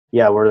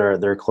Yeah,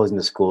 they're closing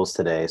the schools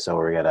today, so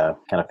we're gonna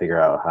kind of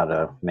figure out how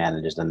to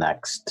manage the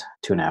next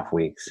 2.5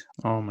 weeks.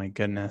 Oh my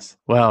goodness.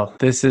 Well,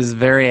 this is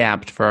very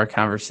apt for our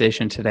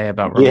conversation today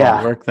about remote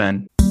Yeah. work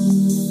then.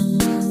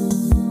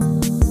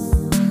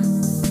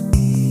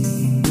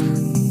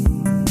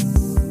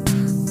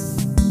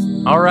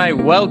 All right,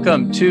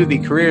 welcome to the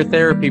Career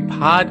Therapy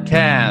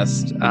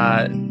Podcast.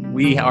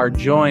 We are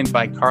joined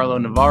by Carlo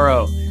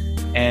Navarro,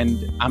 and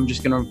I'm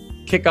just going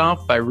to kick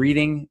off by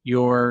reading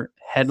your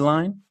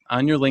headline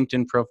on your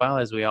LinkedIn profile,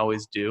 as we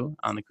always do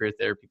on the Career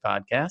Therapy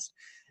Podcast.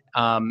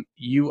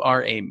 You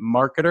are a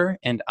marketer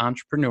and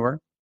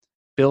entrepreneur,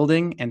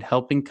 building and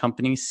helping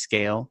companies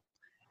scale,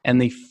 and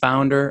the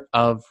founder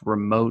of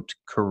Remote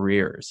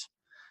Careers.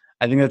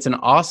 I think that's an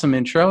awesome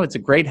intro. It's a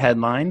great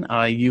headline.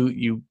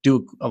 You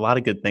do a lot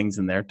of good things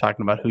in there,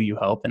 talking about who you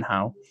help and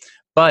how.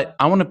 But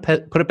I want to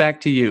put it back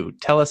to you.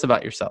 Tell us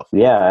about yourself.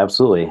 Yeah,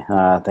 absolutely.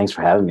 Thanks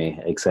for having me.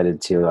 Excited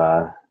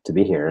to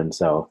be here. And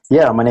so,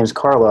 yeah, my name is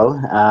Carlo.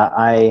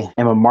 I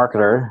am a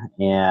marketer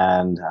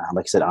and,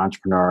 like I said,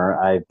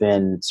 entrepreneur. I've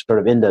been sort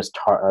of in this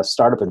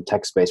startup and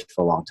tech space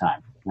for a long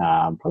time.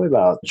 Probably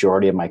about the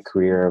majority of my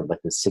career, like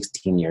the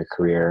 16-year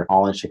career,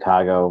 all in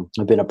Chicago.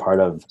 I've been a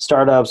part of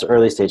startups,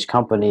 early stage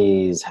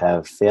companies,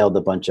 have failed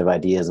a bunch of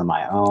ideas on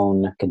my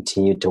own,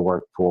 continued to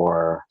work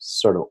for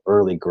sort of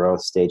early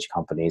growth stage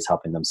companies,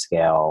 helping them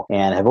scale,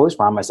 and have always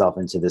found myself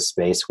into this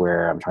space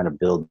where I'm trying to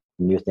build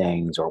new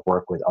things or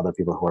work with other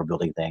people who are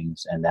building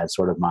things. And that's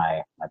sort of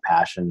my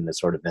passion. It's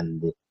sort of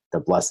been the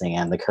blessing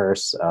and the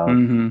curse of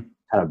kind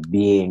of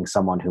being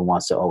someone who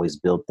wants to always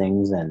build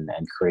things and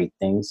create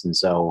things. And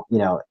so,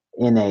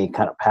 in a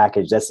kind of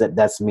package,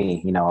 that's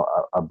me,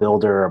 a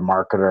builder, a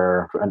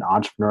marketer, an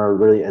entrepreneur,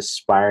 really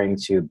aspiring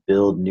to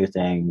build new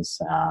things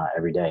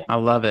every day. I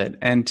love it.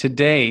 And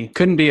today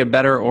couldn't be a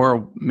better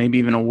or maybe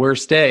even a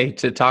worse day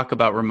to talk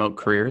about remote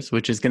careers,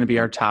 which is going to be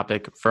our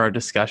topic for our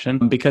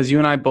discussion, because you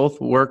and I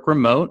both work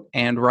remote,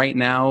 and right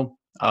now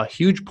a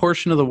huge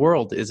portion of the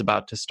world is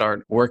about to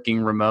start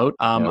working remote.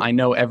 Yep. I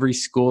know every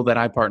school that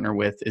I partner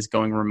with is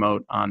going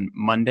remote on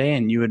Monday,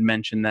 and you had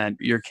mentioned that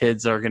your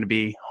kids are going to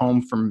be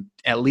home from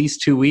at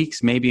least 2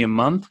 weeks, maybe a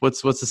month.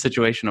 What's the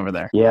situation over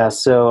there? Yeah,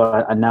 so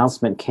an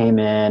announcement came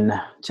in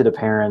to the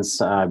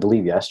parents, I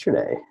believe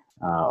yesterday.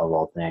 Of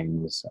all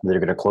things,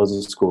 they're going to close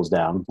the schools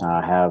down,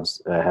 have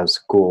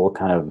school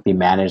kind of be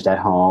managed at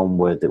home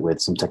with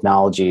some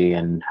technology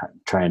and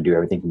trying to do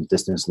everything from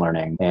distance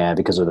learning, and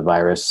because of the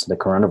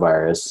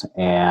coronavirus.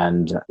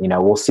 And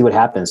we'll see what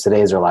happens.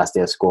 Today is their last day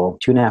of school.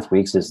 2.5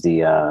 weeks is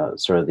the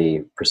sort of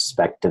the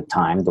prospective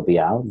time they'll be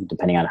out,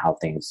 depending on how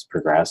things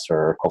progress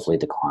or hopefully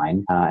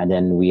decline. And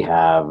then we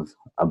have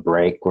a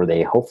break where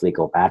they hopefully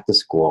go back to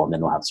school, and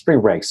then we'll have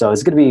spring break. So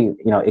it's going to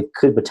be, it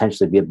could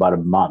potentially be about a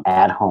month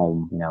at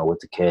home, with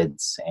the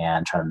kids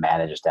and trying to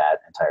manage that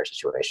entire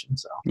situation.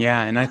 So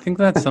yeah, and I think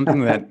that's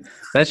something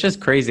that's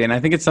just crazy. And I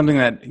think it's something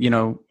that,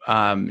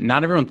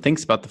 not everyone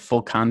thinks about the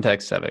full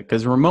context of it,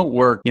 because remote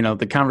work,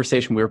 the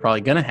conversation we were probably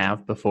going to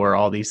have before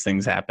all these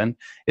things happen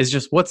is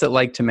just, what's it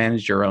like to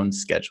manage your own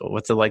schedule?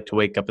 What's it like to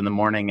wake up in the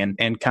morning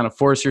and kind of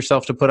force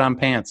yourself to put on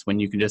pants when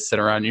you can just sit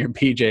around in your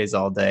PJs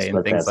all day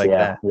and things like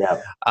that.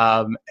 Yeah.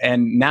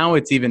 And now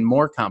it's even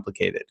more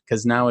complicated,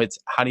 because now it's,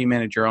 how do you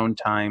manage your own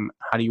time?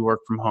 How do you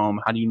work from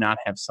home? How do you not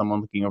have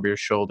someone looking over your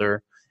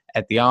shoulder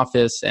at the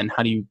office? And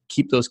how do you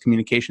keep those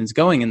communications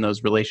going and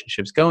those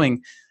relationships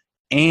going,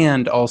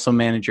 and also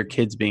manage your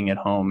kids being at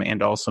home,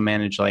 and also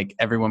manage like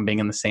everyone being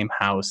in the same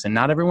house? And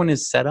not everyone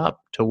is set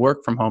up to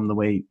work from home the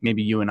way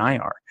maybe you and I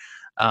are.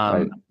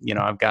 Right.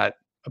 I've got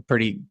a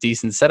pretty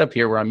decent setup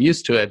here where I'm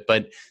used to it,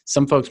 but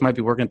some folks might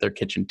be working at their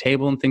kitchen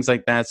table and things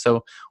like that.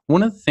 So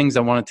one of the things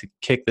I wanted to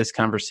kick this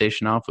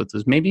conversation off with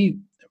was maybe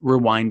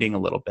rewinding a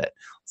little bit.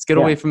 Let's get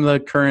away from the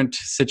current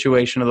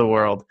situation of the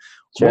world.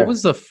 Sure. What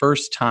was the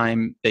first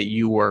time that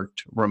you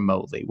worked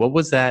remotely? What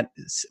was that?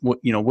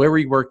 Where were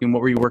you working?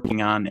 What were you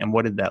working on? And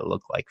what did that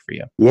look like for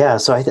you? Yeah,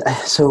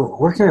 so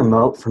working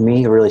remote for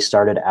me really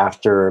started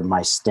after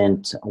my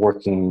stint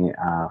working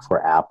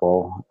for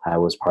Apple. I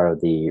was part of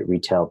the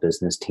retail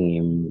business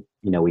team.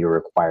 We were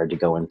required to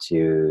go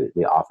into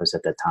the office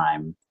at that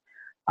time.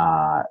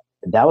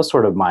 That was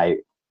sort of my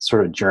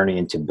journey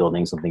into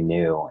building something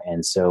new.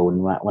 And so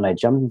when I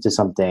jumped into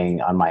something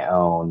on my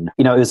own,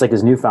 it was like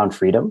this newfound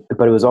freedom,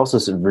 but it was also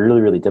really,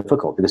 really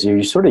difficult, because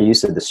you're sort of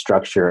used to the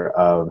structure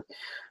of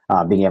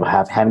being able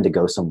to having to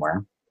go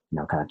somewhere,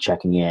 kind of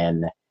checking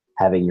in,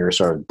 having your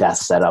sort of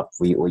desk set up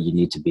where you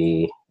need to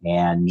be,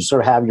 and you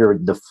sort of have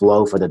the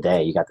flow for the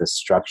day. You got this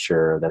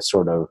structure that's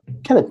sort of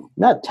kind of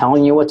not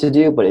telling you what to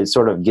do, but it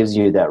sort of gives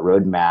you that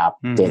roadmap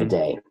day to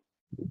day.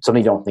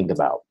 Something you don't think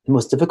about. The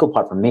most difficult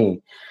part for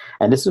me,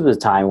 and this was a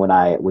time when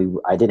I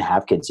didn't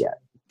have kids yet.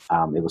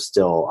 It was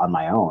still on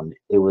my own.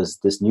 It was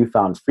this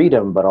newfound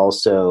freedom, but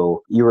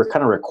also you were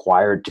kind of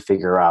required to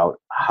figure out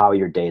how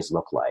your days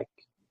look like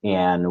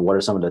and what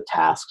are some of the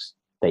tasks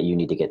that you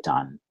need to get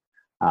done.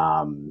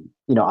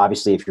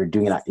 Obviously, if you're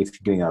doing a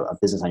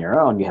business on your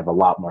own, you have a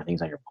lot more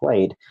things on your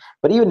plate.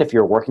 But even if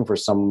you're working for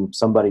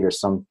somebody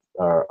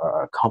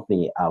or a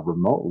company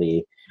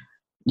remotely,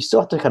 you still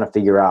have to kind of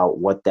figure out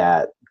what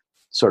that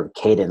sort of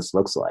cadence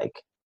looks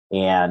like.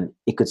 And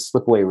it could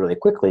slip away really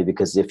quickly,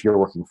 because if you're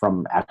working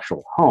from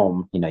actual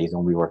home, you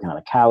can be working on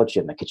a couch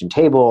and the kitchen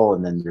table,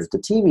 and then there's the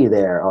TV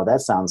there. Oh, that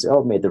sounds,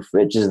 maybe the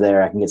fridge is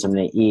there. I can get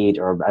something to eat,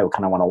 or I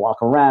kind of want to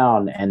walk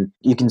around. And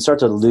you can start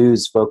to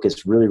lose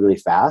focus really, really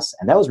fast.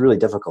 And that was really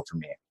difficult for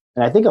me.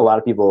 And I think a lot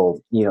of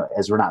people,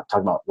 as we're not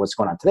talking about what's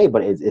going on today,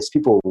 but as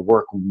people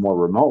work more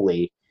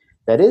remotely,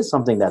 that is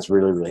something that's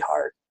really, really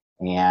hard.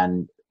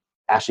 And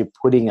actually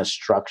putting a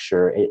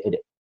structure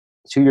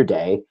to your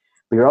day,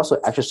 but you're also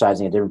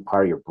exercising a different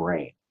part of your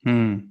brain,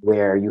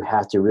 where you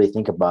have to really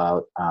think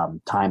about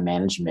time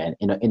management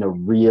in a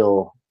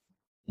real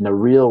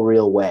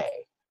way,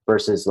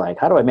 versus like,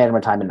 how do I manage my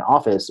time in an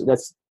office?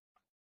 That's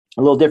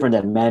a little different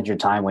than manage your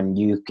time when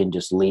you can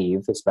just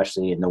leave,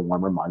 especially in the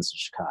warmer months in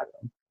Chicago.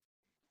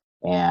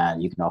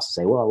 And you can also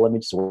say, well, let me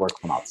just work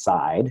from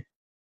outside.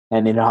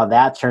 And how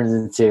that turns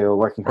into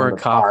working from or a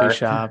coffee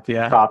shop.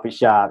 Yeah. Coffee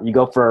shop. You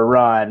go for a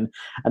run,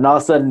 and all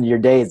of a sudden your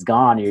day is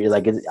gone. You're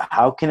like,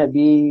 how can it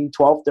be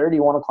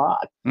 12:30, 1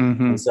 o'clock?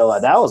 Mm-hmm. And so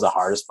that was the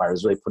hardest part,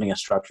 was really putting a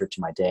structure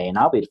to my day. And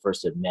I'll be the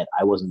first to admit,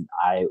 I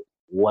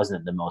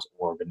wasn't the most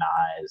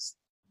organized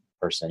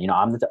person.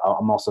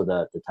 I'm also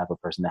the type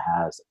of person that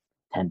has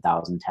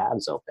 10,000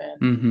 tabs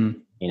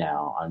open,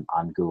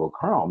 on Google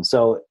Chrome.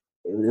 So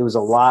it was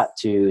a lot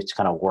to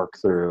kind of work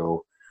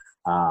through,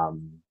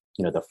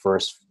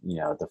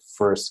 the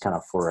first kind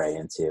of foray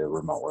into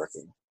remote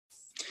working.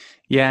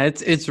 Yeah,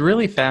 it's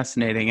really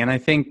fascinating. And I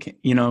think,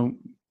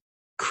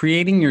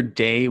 creating your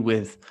day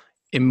with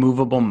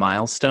immovable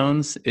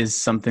milestones is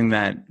something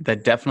that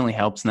definitely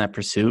helps in that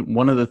pursuit.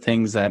 One of the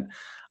things that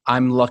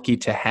I'm lucky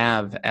to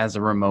have as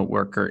a remote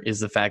worker is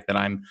the fact that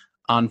I'm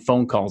on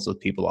phone calls with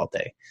people all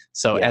day.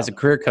 So as a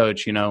career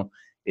coach,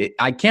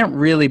 I can't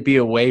really be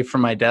away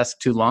from my desk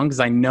too long, because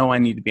I know I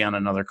need to be on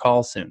another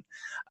call soon.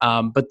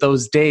 But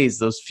those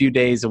few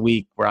days a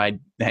week where I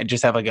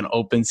just have like an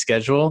open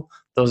schedule,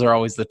 those are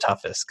always the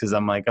toughest, because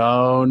I'm like,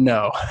 oh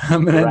no,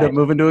 I'm going to end up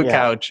moving to a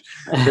couch.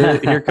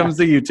 Here comes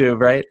the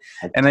YouTube, right?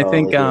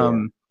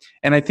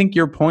 I think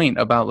your point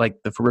about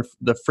like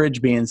the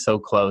fridge being so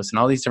close and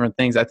all these different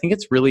things, I think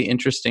it's really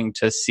interesting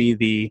to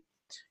see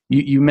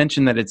you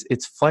mentioned that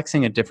it's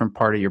flexing a different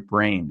part of your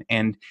brain,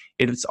 and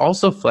it's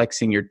also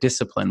flexing your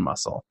discipline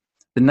muscle.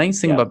 The nice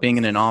thing about being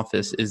in an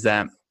office is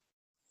that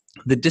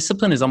the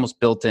discipline is almost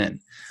built in.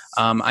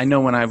 I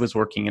know when I was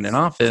working in an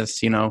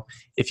office,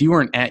 if you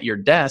weren't at your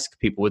desk,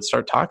 people would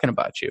start talking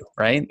about you,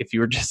 right? If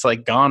you were just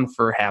like gone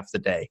for half the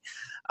day.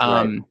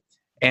 And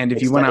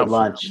if you went out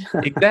lunch.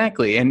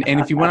 Exactly. And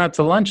if you went out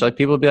to lunch, like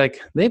people would be like,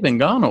 they've been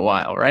gone a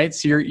while, right?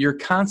 So you're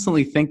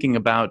constantly thinking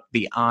about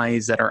the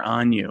eyes that are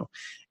on you.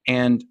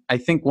 And I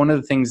think one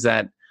of the things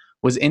that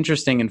was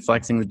interesting in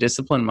flexing the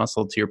discipline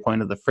muscle, to your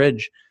point of the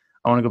fridge,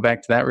 I want to go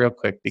back to that real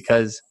quick,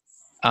 because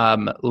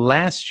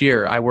last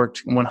year I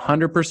worked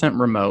 100%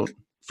 remote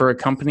for a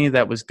company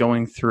that was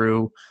going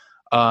through,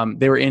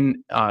 they were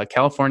in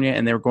California,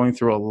 and they were going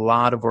through a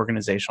lot of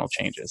organizational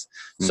changes.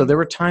 So there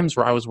were times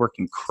where I was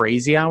working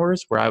crazy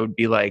hours, where I would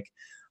be like,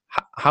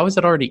 how is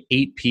it already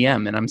 8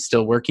 p.m. and I'm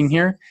still working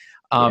here?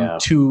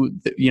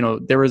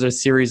 There was a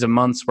series of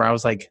months where I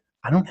was like,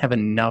 I don't have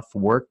enough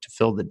work to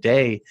fill the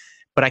day,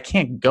 but I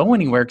can't go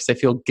anywhere because I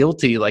feel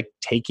guilty like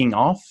taking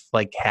off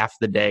like half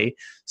the day.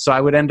 So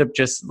I would end up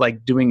just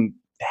like doing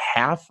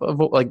half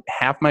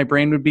my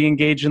brain would be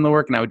engaged in the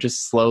work, and I would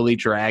just slowly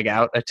drag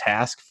out a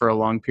task for a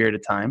long period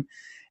of time.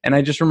 And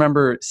I just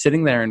remember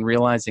sitting there and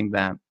realizing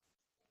that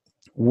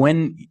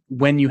when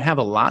you have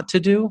a lot to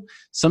do,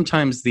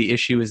 sometimes the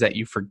issue is that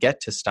you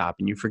forget to stop,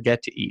 and you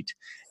forget to eat,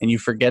 and you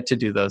forget to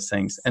do those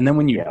things. And then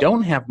when you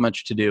don't have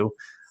much to do,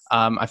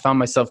 I found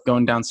myself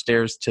going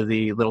downstairs to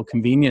the little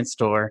convenience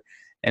store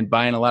and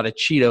buying a lot of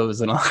Cheetos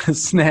and a lot of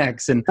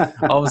snacks. And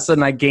all of a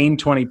sudden I gained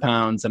 20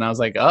 pounds, and I was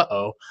like,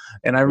 uh-oh.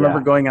 And I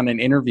remember going on an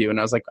interview, and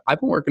I was like, I've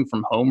been working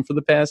from home for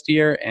the past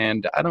year,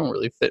 and I don't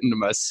really fit into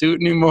my suit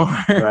anymore.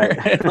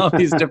 And all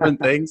these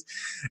different things.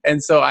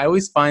 And so I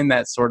always find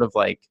that sort of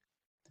like,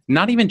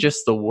 not even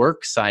just the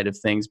work side of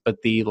things, but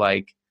the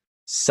like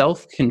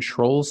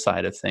self-control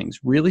side of things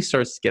really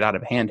starts to get out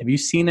of hand. Have you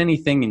seen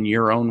anything in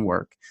your own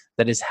work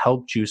that has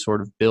helped you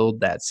sort of build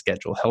that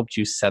schedule, helped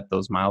you set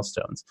those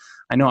milestones?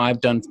 I know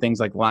I've done things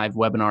like live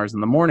webinars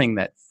in the morning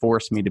that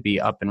force me to be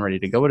up and ready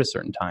to go at a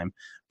certain time.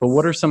 But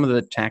what are some of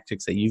the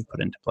tactics that you've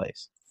put into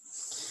place?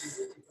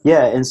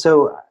 Yeah, and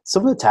so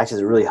some of the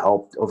tactics that really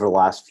helped over the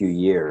last few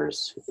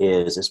years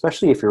is,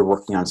 especially if you're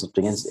working on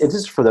something, and this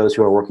is for those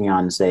who are working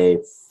on, say,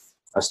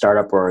 a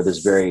startup where there's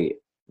very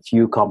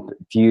few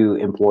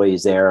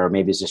employees there, or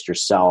maybe it's just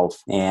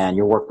yourself and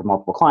you work with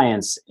multiple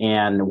clients.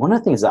 And one of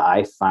the things that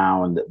I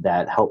found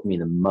that helped me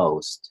the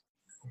most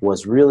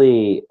was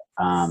really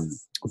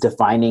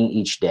defining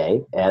each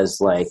day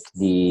as like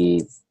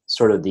the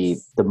sort of the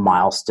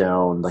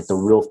milestone, like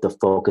the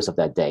focus of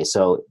that day.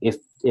 So if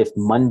if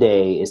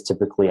Monday is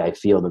typically, I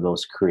feel, the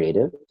most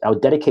creative, I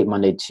would dedicate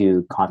Monday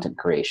to content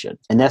creation.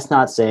 And that's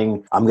not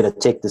saying I'm going to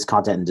take this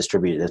content and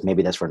distribute it.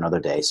 Maybe that's for another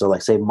day. So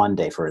like say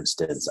Monday, for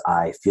instance,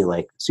 I feel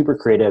like super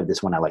creative.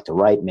 This one I like to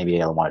write.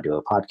 Maybe I want to do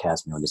a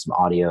podcast, maybe do some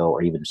audio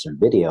or even some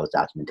videos,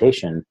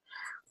 documentation.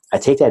 I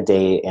take that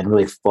day and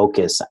really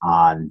focus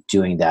on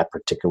doing that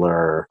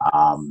particular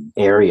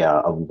area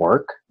of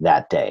work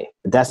that day.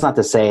 But that's not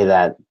to say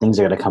that things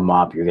are going to come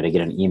up. You're going to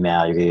get an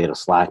email, you're going to get a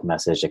Slack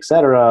message,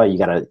 etc. You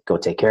got to go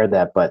take care of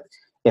that. But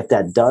if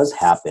that does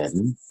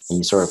happen and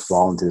you sort of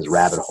fall into this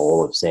rabbit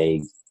hole of,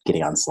 say,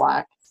 getting on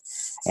Slack,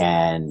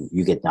 and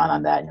you get done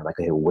on that and you're like,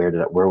 okay, where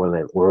did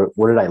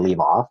I leave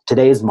off?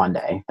 Today is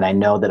Monday and I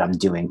know that I'm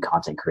doing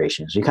content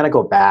creation. So you kind of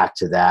go back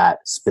to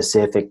that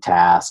specific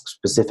task,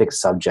 specific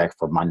subject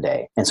for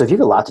Monday. And so if you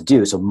have a lot to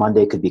do, so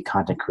Monday could be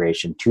content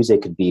creation, Tuesday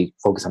could be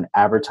focused on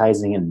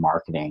advertising and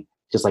marketing,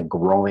 just like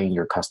growing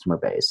your customer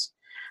base.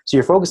 So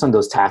you're focused on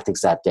those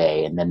tactics that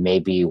day. And then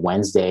maybe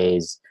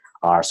Wednesdays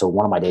so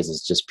one of my days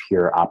is just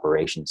pure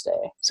operations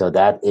day. So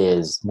that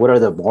is, what are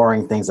the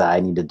boring things that I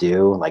need to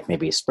do? Like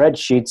maybe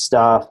spreadsheet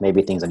stuff,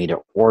 maybe things I need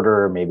to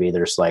order. Maybe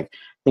there's like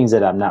things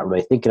that I'm not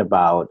really thinking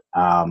about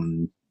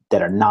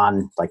that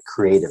are like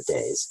creative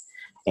days.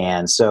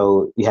 And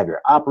so you have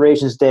your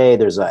operations day,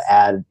 there's a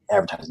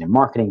advertising and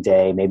marketing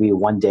day, maybe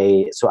one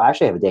day. So I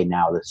actually have a day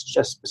now that's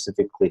just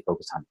specifically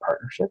focused on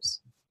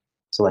partnerships.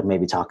 So like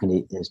maybe talking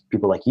to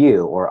people like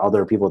you or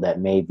other people that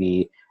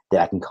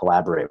I can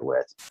collaborate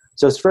with.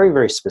 So it's very,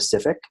 very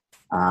specific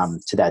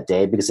to that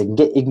day because it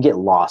can get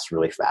lost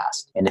really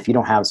fast. And if you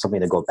don't have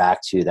something to go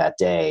back to that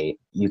day,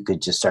 you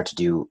could just start to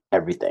do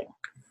everything.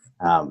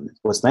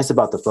 What's nice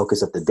about the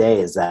focus of the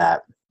day is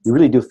that you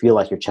really do feel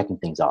like you're checking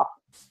things off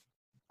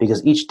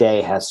because each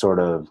day has sort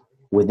of,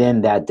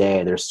 within that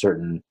day, there's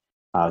certain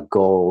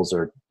goals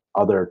or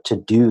other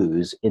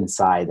to-dos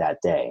inside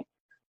that day.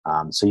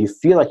 So you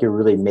feel like you're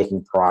really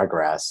making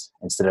progress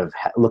instead of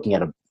looking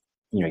at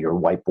your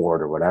whiteboard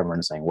or whatever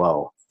and saying,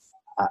 whoa,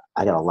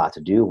 I got a lot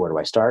to do. Where do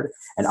I start?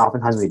 And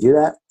oftentimes when you do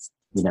that,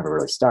 you never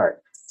really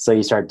start. So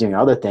you start doing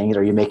other things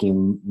or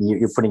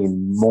you're putting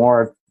in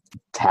more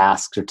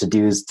tasks or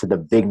to-dos to the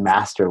big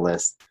master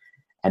list.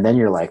 And then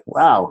you're like,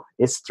 wow,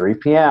 it's 3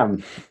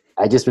 p.m.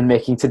 I just been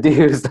making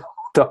to-dos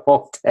the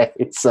whole day.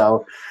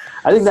 So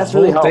I think that's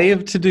really helpful. Day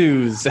of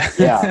to-dos.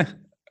 Yeah.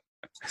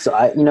 So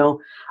I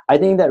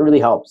think that really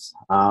helps.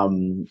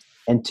 And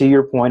to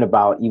your point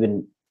about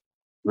even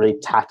really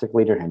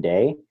tactically during a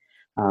day,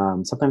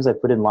 sometimes I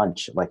put in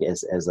lunch like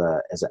as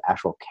an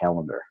actual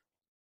calendar,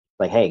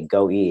 like, hey,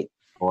 go eat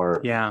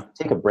or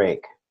take a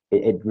break.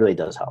 It really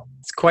does help.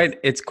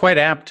 It's quite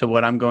apt to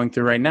what I'm going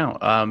through right now.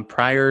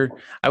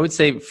 I would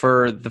say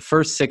for the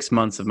first 6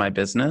 months of my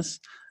business,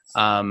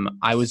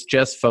 I was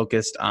just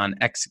focused on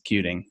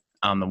executing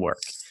on the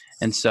work.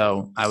 And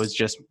so I was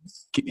just,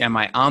 am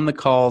I on the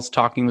calls,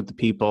 talking with the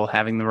people,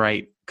 having the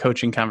right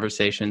coaching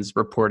conversations,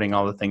 reporting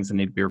all the things that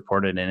need to be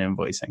reported and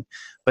invoicing.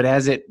 But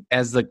as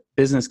the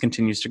business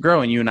continues to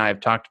grow, and you and I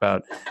have talked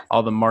about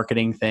all the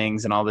marketing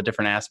things and all the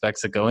different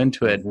aspects that go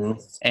into it,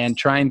 and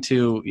trying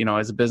to,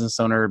 as a business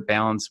owner,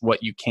 balance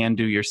what you can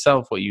do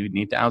yourself, what you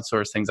need to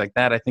outsource, things like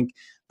that. I think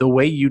the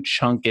way you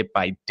chunk it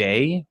by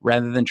day,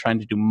 rather than trying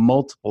to do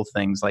multiple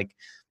things, like,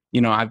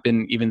 I've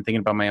been even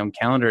thinking about my own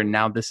calendar, and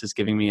now this is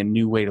giving me a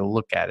new way to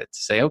look at it, to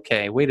say,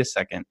 okay, wait a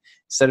second.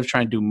 Instead of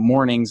trying to do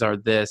mornings are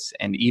this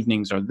and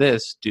evenings are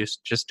this,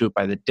 just do it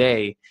by the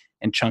day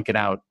and chunk it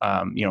out,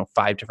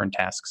 5 different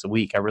tasks a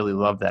week. I really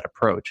love that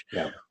approach.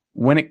 Yeah.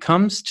 When it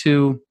comes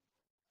to,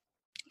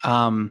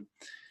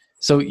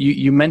 so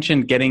you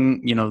mentioned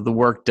getting, the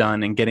work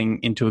done and getting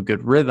into a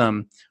good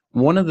rhythm.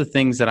 One of the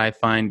things that I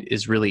find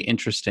is really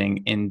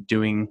interesting in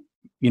doing,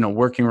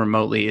 working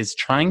remotely is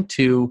trying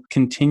to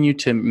continue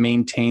to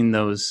maintain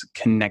those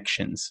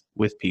connections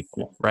with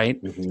people, right?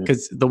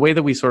 Because the way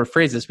that we sort of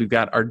phrase this, we've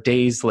got our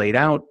days laid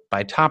out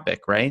by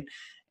topic, right?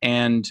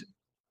 And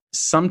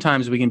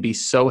sometimes we can be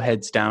so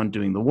heads down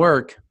doing the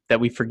work that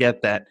we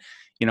forget that,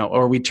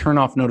 or we turn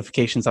off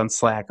notifications on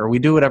Slack, or we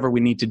do whatever we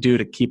need to do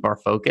to keep our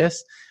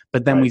focus.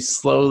 But then we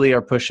slowly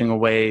are pushing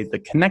away the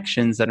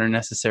connections that are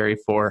necessary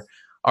for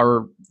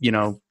our,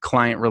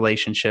 client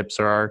relationships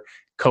or our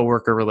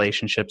coworker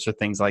relationships or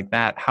things like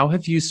that. How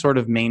have you sort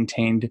of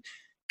maintained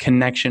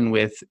connection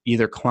with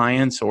either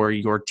clients or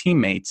your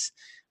teammates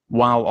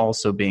while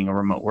also being a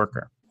remote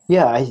worker?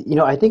 Yeah,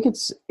 I think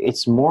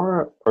it's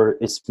more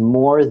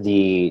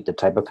the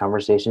type of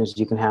conversations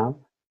you can have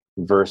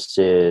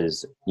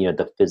versus,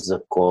 the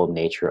physical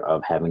nature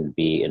of having to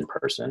be in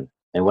person.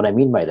 And what I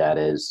mean by that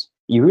is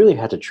you really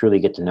have to truly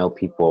get to know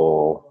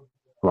people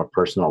from a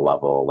personal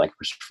level. Like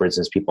for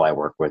instance, people I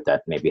work with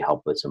that maybe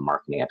help with some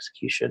marketing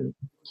execution.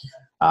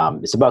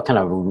 It's about kind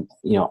of,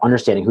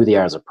 understanding who they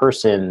are as a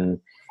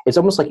person. It's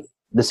almost like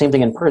the same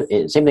thing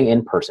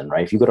in person,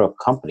 right? If you go to a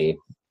company,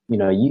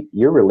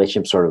 your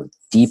relationship sort of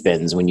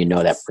deepens when you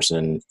know that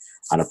person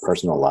on a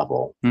personal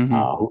level,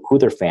 who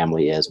their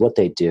family is, what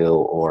they do,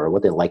 or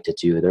what they like to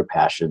do, their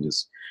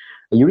passions.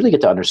 And you really get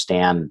to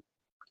understand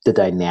the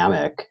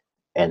dynamic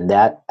And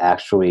that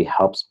actually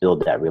helps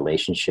build that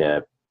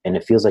relationship. And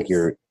it feels like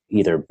you're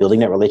either building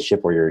that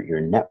relationship or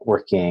you're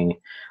networking,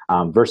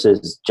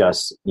 versus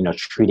just,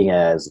 treating it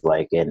as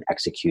like an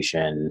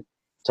execution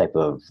type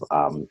of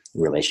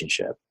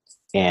relationship.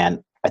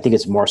 And I think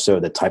it's more so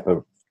the type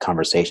of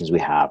conversations we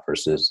have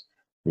versus,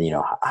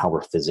 how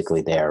we're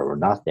physically there or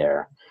not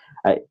there.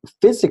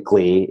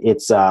 Physically,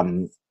 it's,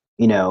 I'm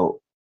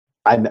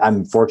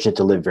fortunate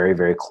to live very,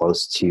 very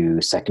close to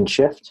Second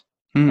Shift,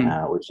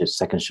 which is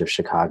Second Shift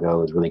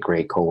Chicago. Is really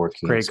great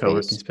co-working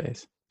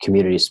space,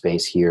 community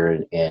space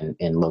here in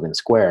Logan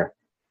Square.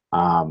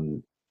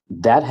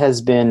 That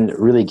has been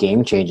really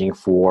game changing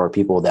for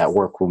people that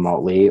work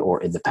remotely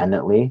or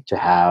independently to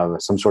have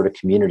some sort of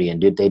community,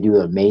 and they do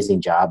an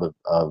amazing job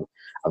of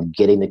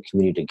getting the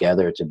community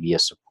together to be a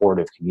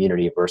supportive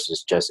community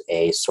versus just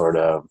a sort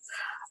of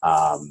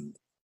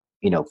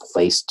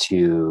place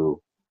to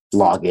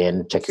log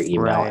in, check your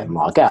email, and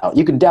log out.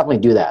 You can definitely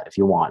do that if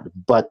you want,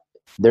 but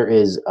there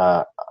is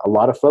a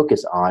lot of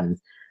focus on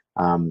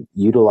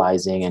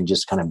utilizing and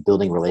just kind of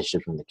building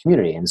relationships in the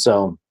community. And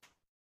so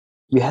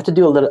you have to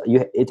do a little,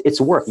 it's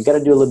work. You got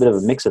to do a little bit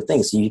of a mix of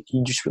things. So you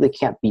just really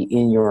can't be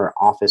in your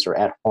office or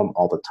at home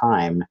all the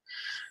time.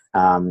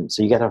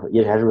 So you have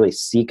to really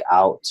seek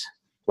out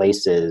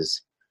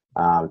places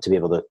to be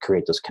able to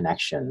create those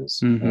connections.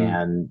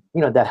 And,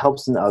 that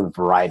helps in a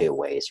variety of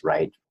ways,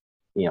 right?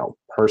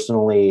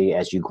 Personally,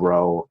 as you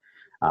grow,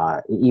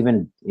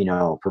 even,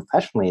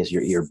 professionally, as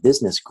your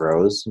business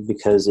grows,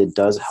 because it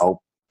does help,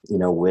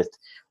 with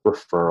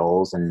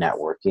referrals and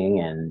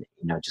networking and,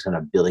 just kind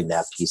of building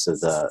that piece of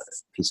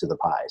the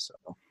pie. So.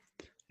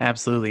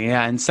 Absolutely.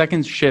 Yeah. And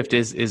Second Shift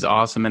is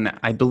awesome. And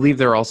I believe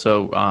they're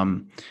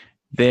also,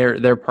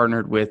 they're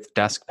partnered with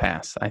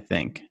DeskPass, I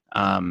think.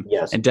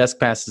 Yes. And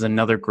DeskPass is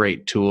another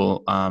great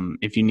tool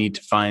if you need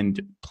to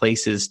find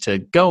places to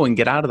go and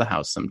get out of the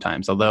house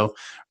sometimes. Although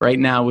right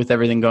now with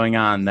everything going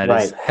on, that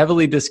is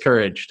heavily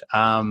discouraged.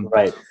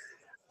 Right.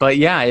 But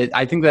yeah,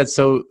 I think that's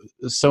so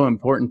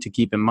important to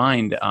keep in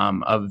mind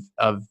of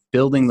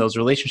building those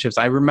relationships.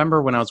 I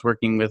remember when I was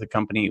working with a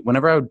company,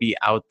 whenever I would be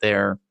out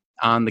there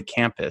on the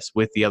campus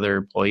with the other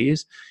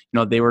employees,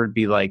 they would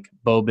be like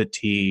boba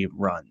tea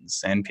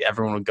runs and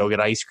everyone would go get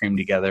ice cream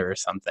together or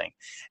something.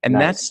 And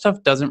that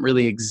stuff doesn't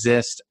really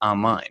exist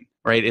online,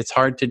 right? It's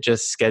hard to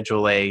just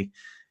schedule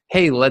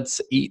hey,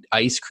 let's eat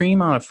ice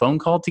cream on a phone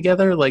call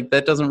together. Like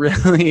that doesn't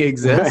really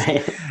exist.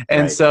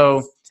 And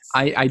so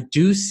I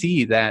do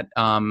see that,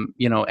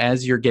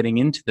 as you're getting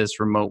into this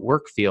remote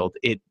work field,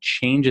 it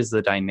changes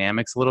the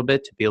dynamics a little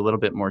bit to be a little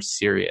bit more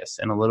serious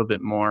and a little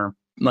bit more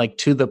like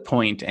to the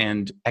point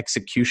and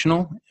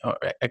executional.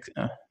 I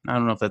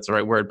don't know if that's the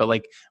right word, but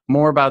like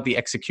more about the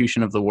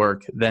execution of the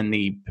work than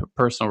the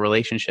personal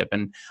relationship.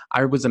 And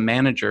I was a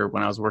manager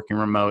when I was working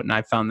remote, and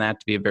I found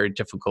that to be a very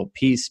difficult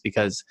piece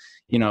because,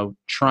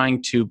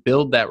 trying to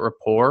build that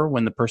rapport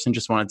when the person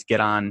just wanted to get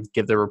on,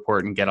 give their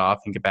report and get off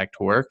and get back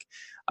to work.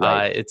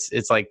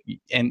 It's like,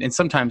 and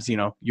sometimes,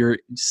 you're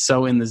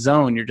so in the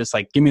zone, you're just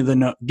like, give me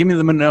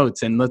the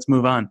notes and let's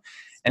move on.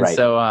 And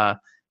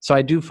so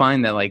I do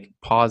find that like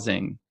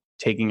pausing,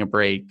 taking a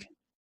break,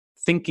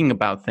 thinking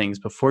about things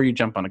before you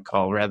jump on a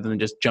call rather than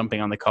just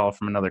jumping on the call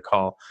from another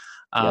call.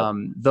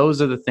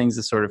 Those are the things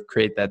that sort of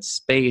create that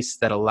space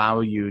that allow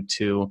you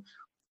to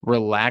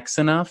relax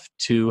enough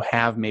to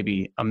have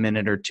maybe a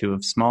minute or two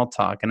of small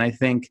talk. And I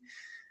think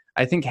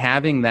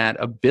having that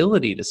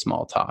ability to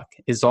small talk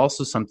is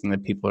also something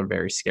that people are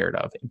very scared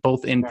of,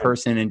 both in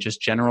person and just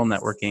general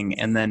networking,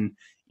 and then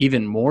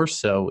even more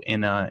so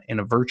in a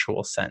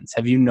virtual sense.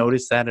 Have you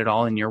noticed that at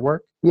all in your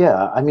work?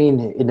 Yeah, I mean,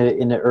 in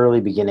the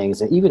early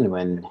beginnings, and even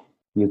when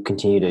you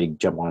continue to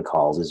jump on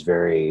calls,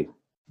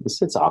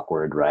 it's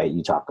awkward, right?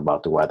 You talk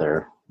about the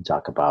weather, you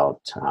talk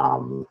about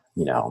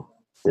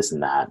this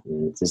and that,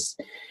 and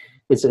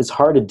it's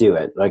hard to do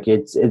it. Like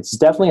it's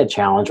definitely a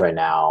challenge right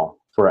now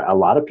for a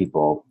lot of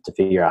people to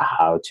figure out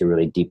how to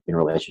really deepen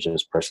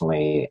relationships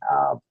personally,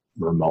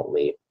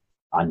 remotely,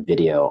 on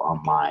video,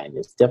 online.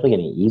 It's definitely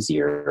getting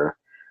easier.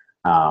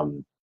 But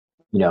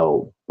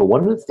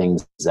one of the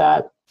things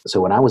so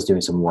when I was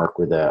doing some work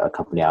with a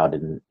company out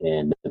in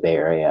the Bay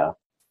Area,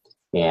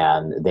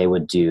 and they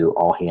would do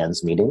all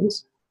hands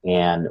meetings.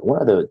 And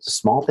one of the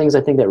small things I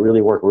think that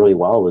really worked really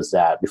well was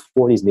that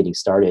before these meetings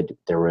started,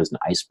 there was an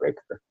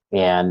icebreaker,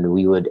 and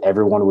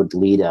everyone would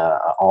lead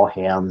all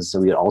hands. So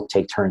we would all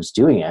take turns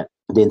doing it,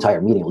 the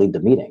entire meeting, lead the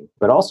meeting.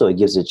 But also it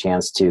gives a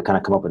chance to kind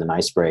of come up with an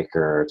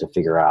icebreaker to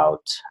figure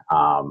out,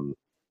 to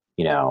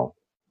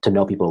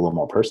know people a little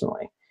more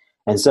personally.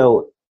 And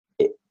so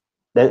it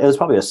was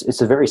probably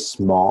it's a very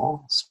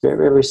small, very,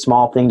 very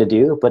small thing to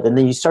do. But then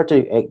you start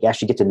to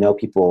actually get to know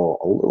people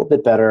a little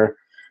bit better,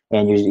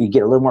 and you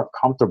get a little more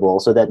comfortable,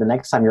 so that the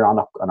next time you're on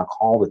a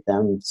call with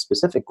them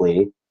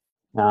specifically,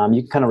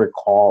 you can kind of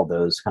recall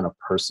those kind of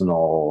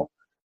personal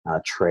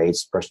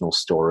traits, personal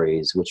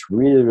stories, which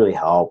really, really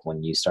help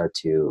when you start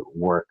to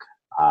work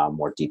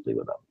more deeply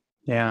with them.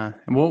 Yeah.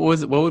 And what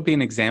would be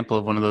an example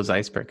of one of those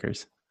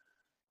icebreakers?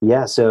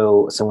 Yeah.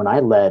 So when I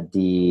led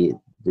the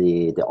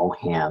the all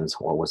hands,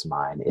 what was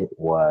mine? It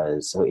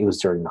was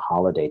during the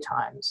holiday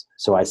times.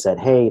 So I said,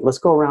 hey, let's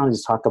go around and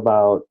just talk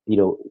about,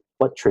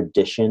 what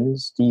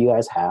traditions do you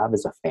guys have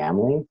as a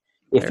family,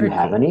 if Very you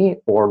have cool. any,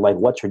 or like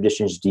what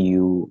traditions do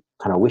you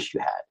kind of wish you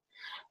had?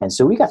 And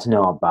so we got to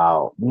know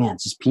about, man,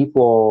 just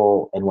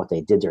people and what they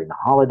did during the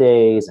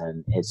holidays,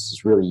 and it's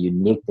just really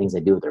unique things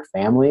they do with their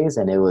families,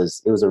 and it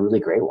was a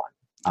really great one.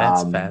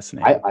 That's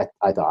fascinating.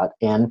 I thought,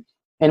 and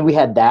we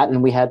had that,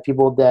 and we had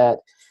people that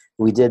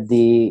we did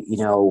the,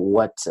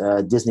 what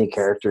Disney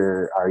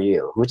character are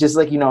you, which is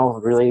like,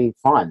 really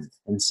fun,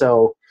 and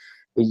so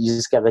you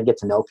just got to get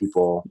to know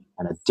people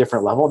on a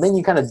different level. Then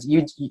you kind of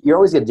you're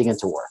always going to dig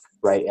into work,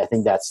 right? I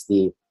think that's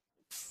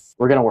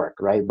we're going to work,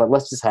 right? But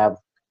let's just have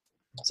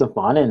some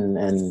fun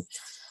and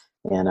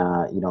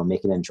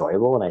make it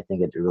enjoyable. And I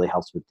think it really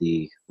helps with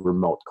the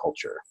remote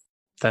culture.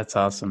 That's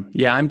awesome.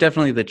 Yeah, I'm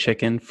definitely the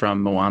chicken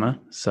from Moana.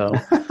 So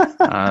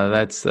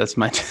that's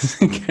my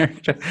Disney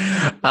character.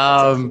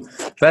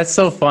 That's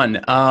so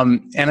fun.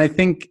 And I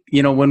think,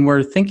 when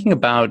we're thinking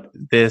about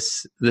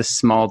this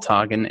small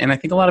talk, and I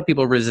think a lot of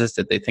people resist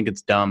it. They think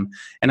it's dumb.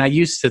 And I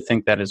used to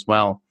think that as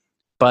well.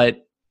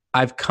 But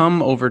I've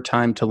come over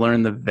time to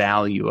learn the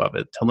value of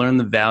it, to learn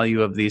the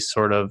value of these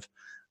sort of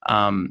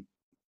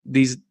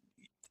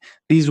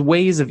these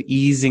ways of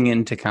easing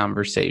into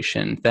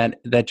conversation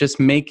that just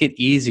make it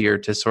easier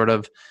to sort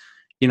of,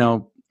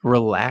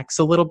 relax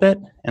a little bit.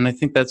 And I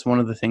think that's one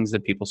of the things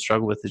that people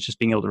struggle with, is just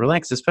being able to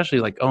relax, especially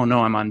like, oh no,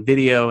 I'm on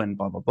video and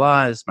blah, blah,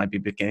 blah. This might be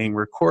getting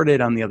recorded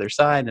on the other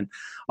side and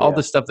all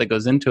the stuff that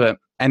goes into it.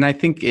 And I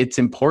think it's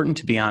important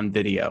to be on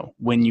video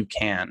when you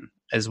can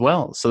as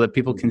well, so that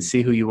people can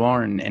see who you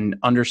are and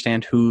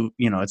understand who,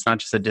 it's not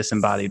just a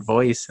disembodied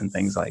voice and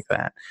things like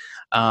that.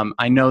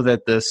 I know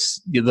that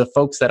the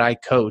folks that I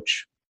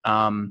coach,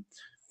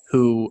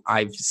 who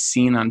I've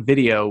seen on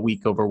video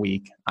week over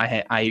week,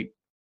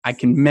 I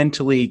can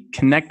mentally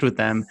connect with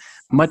them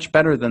much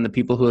better than the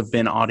people who have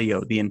been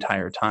audio the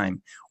entire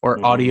time,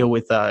 or audio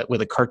with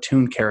a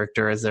cartoon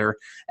character as their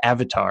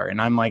avatar.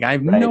 And I'm like, I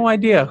have no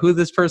idea who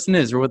this person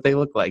is or what they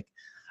look like.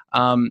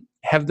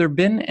 Have there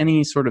been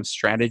any sort of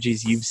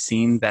strategies you've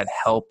seen that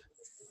help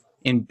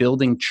in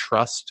building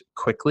trust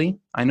quickly?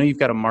 I know you've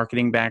got a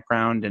marketing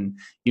background, and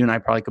you and I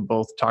probably could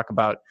both talk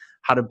about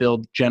how to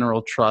build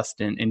general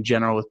trust in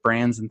general with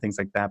brands and things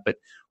like that. But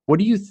what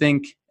do you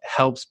think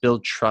helps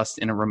build trust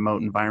in a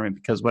remote environment?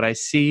 Because what I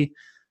see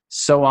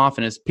so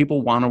often is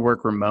people want to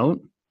work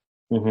remote,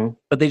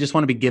 but they just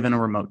want to be given a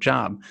remote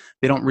job.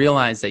 They don't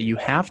realize that you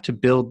have to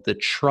build the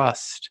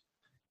trust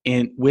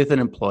with an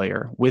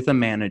employer, with a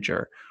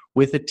manager,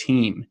 with a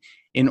team,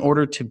 in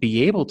order to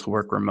be able to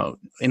work remote,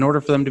 in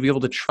order for them to be able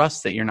to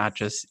trust that you're not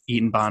just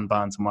eating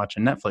bonbons and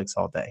watching Netflix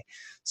all day.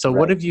 So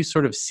what have you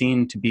sort of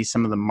seen to be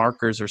some of the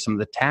markers or some of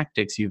the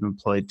tactics you've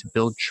employed to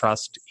build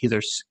trust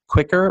either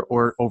quicker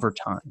or over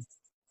time?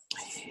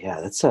 Yeah,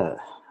 that's a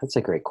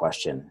great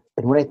question.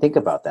 And when I think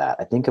about that,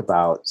 I think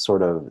about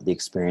sort of the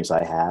experience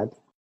I had,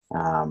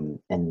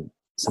 and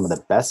some of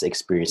the best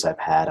experience I've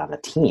had on a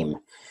team.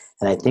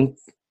 And I think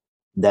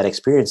that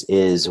experience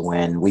is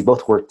when we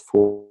both worked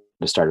for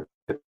the startup.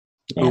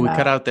 We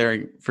cut out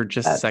there for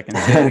just a second.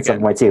 At some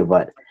point too,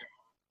 but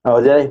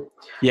did I?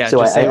 Yeah, so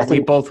just I say think, we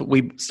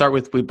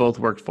both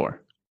worked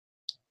for.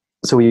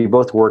 So we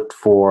both worked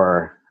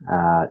for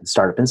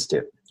Startup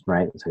Institute,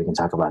 right? So we can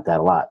talk about that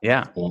a lot.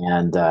 Yeah.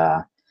 And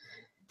then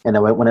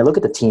when I look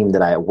at the team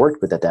that I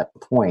worked with at that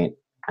point,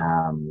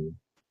 and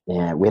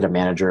we had a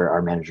manager.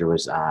 Our manager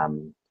was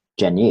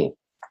Jen Yi,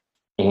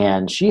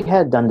 and she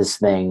had done this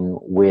thing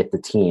with the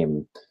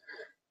team.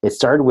 It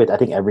started with, I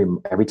think,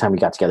 every time we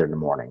got together in the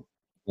morning.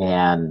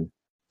 And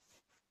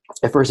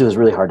at first it was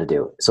really hard to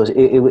do. So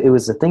it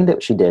was a thing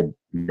that she did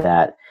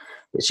that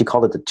she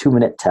called it the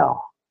 2-minute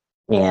tell.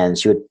 And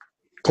she would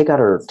take out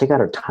her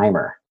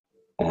timer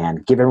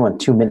and give everyone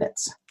 2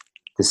 minutes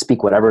to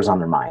speak whatever's on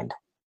their mind.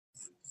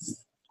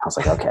 I was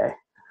like, okay,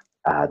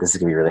 this is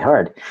gonna be really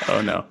hard.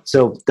 Oh no.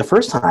 So the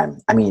first time,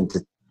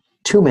 the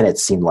 2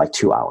 minutes seemed like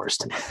 2 hours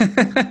to me.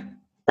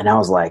 And I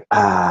was like,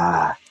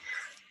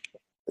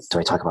 do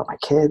I talk about my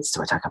kids?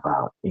 Do I talk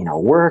about,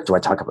 work? Do I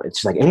talk about,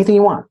 it's like anything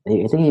you want,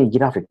 anything you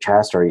get off your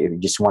chest, or you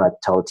just want to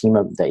tell the team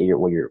that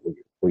what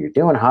you're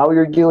doing, how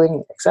you're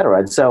doing, etc.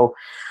 And so,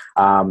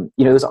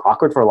 it was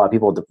awkward for a lot of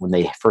people when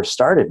they first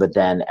started, but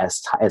then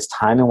as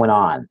time went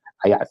on,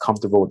 I got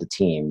comfortable with the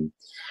team,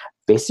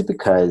 basically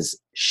because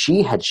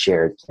she had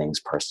shared things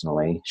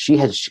personally. She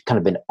had kind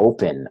of been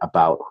open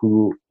about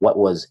what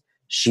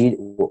she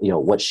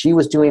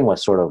was doing, what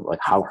sort of like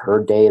how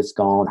her day is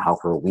going, how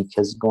her week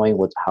is going,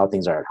 how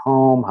things are at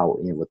home, how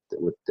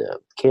with the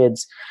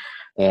kids,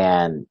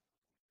 and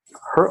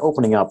her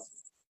opening up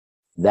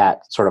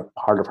that sort of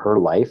part of her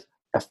life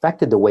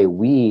affected the way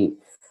we,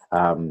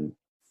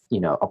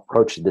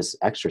 approached this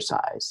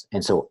exercise.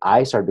 And so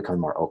I started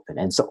becoming more open,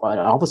 and so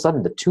all of a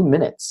sudden the 2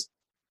 minutes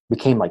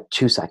became like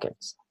 2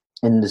 seconds.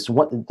 And the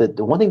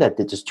one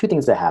thing just two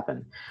things that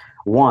happened.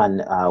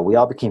 One, we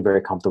all became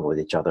very comfortable with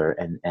each other,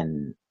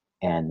 and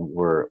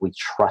we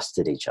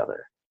trusted each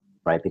other.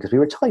 right? Because we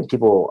were telling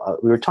people,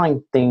 we were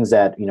telling things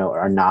that,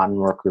 are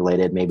non-work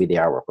related. Maybe they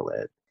are work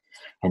related.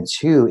 And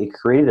two, it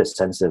created a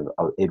sense of,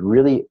 it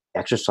really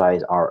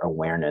exercised our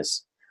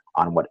awareness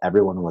on what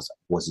everyone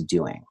was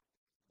doing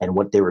and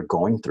what they were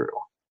going through.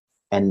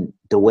 And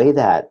the way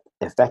that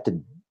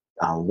affected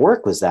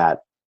work was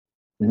that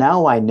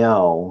now I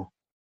know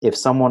if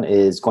someone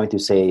is going through,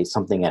 say,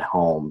 something at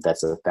home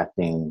that's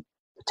affecting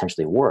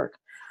potentially work,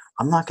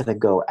 I'm not going to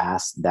go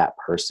ask that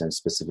person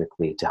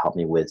specifically to help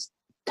me with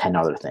 10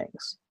 other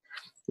things.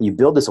 You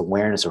build this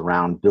awareness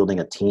around building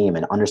a team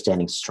and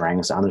understanding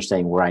strengths,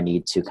 understanding where I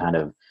need to kind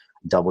of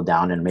double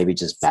down and maybe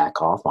just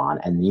back off on.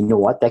 And you know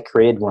what? That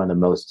created one of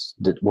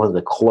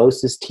the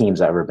closest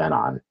teams I've ever been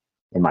on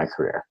in my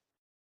career.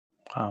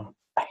 Wow.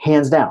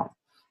 Hands down.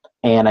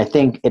 And I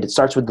think it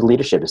starts with the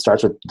leadership. It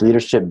starts with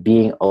leadership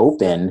being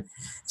open,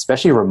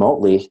 especially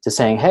remotely, to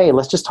saying, hey,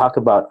 let's just talk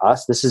about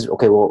us. This is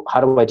okay. Well,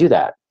 how do I do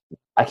that?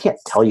 I can't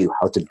tell you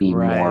how to be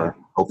more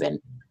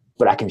open,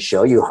 but I can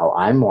show you how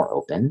I'm more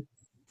open.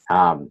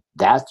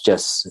 That's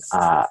just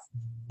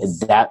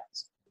that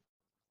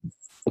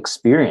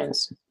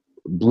experience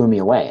blew me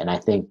away. And I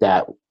think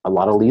that a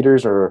lot of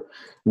leaders or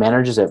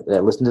managers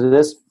that listen to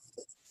this,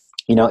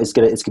 it's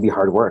gonna be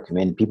hard work. I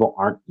mean, people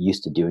aren't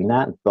used to doing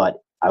that, but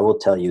I will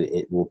tell you,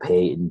 it will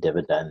pay in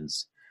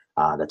dividends,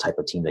 the type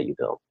of team that you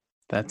build.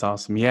 That's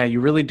awesome. Yeah, you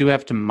really do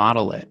have to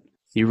model it.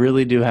 You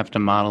really do have to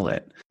model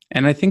it.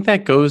 And I think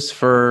that goes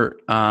for,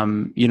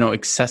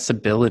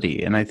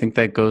 accessibility. And I think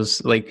that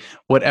goes like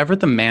whatever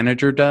the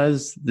manager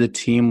does, the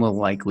team will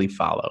likely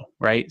follow,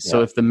 right? Yeah.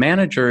 So if the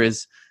manager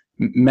is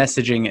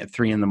messaging at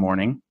 3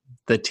 a.m,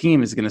 the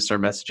team is going to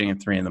start messaging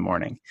at 3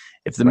 a.m.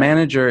 If the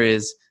manager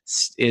is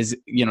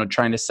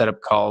trying to set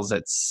up calls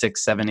at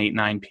 6, 7, 8,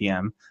 9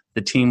 p.m.,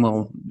 the team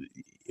will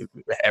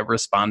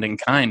respond in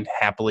kind,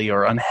 happily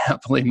or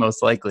unhappily,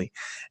 most likely.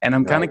 And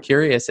I'm kind of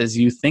curious, as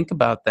you think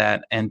about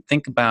that and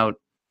think about,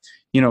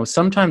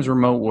 sometimes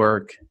remote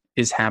work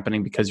is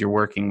happening because you're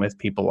working with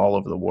people all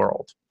over the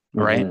world,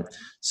 right? Mm-hmm.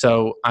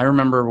 So I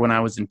remember when I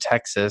was in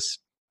Texas,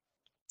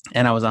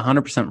 and I was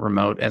 100%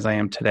 remote as I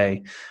am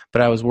today,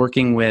 but I was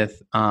working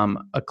with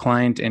a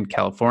client in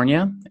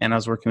California and I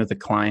was working with a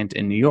client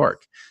in New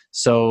York.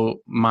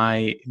 So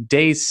my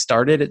days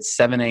started at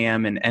 7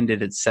 a.m. and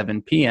ended at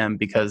 7 p.m.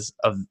 because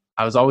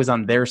I was always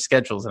on their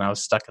schedules and I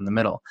was stuck in the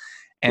middle.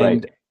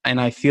 And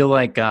I feel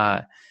like,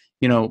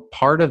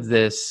 part of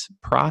this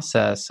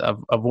process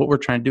of what we're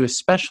trying to do,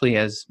 especially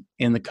as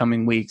in the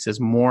coming weeks, as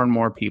more and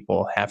more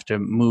people have to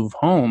move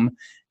home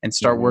and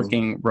start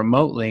working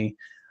remotely,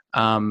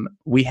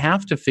 we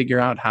have to figure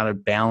out how to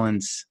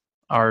balance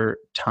our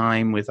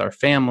time with our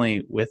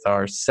family, with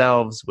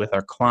ourselves, with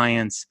our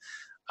clients.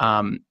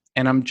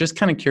 And I'm just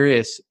kind of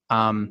curious,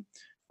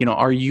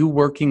 are you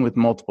working with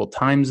multiple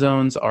time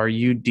zones? Are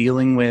you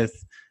dealing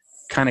with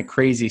kind of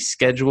crazy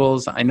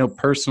schedules? I know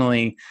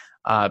personally,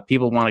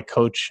 people want to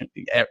coach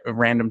at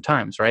random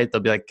times, right?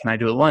 They'll be like, can I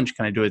do it at lunch?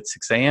 Can I do it at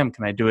 6 a.m.?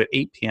 Can I do it at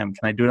 8 p.m.?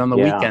 Can I do it on the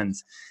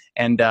weekends?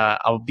 And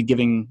I'll be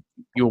giving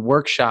you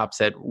workshops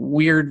at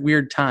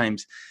weird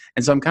times.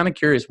 And so I'm kind of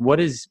curious, what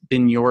has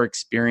been your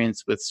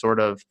experience with sort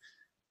of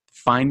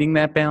finding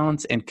that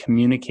balance and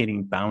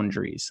communicating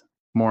boundaries,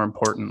 more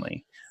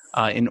importantly,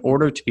 in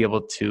order to be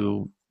able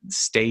to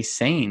stay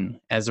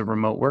sane as a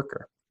remote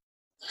worker?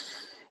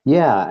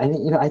 Yeah,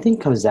 and I think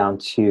it comes down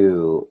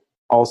to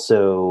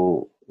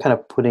also kind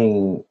of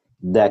putting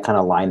that kind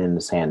of line in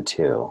the sand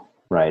too,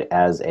 right?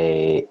 As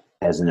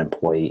an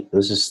employee,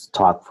 let's just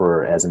talk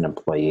as an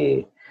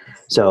employee.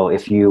 So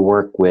if you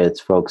work with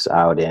folks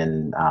out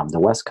in the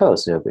West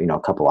Coast, a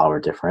couple hour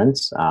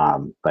difference.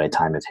 By the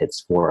time it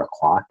hits 4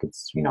 o'clock,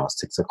 it's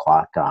 6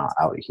 o'clock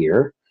out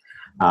here.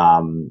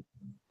 And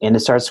it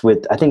starts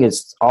with, I think it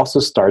also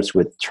starts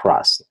with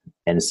trust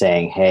and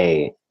saying,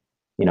 hey,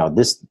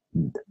 this,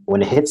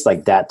 when it hits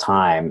like that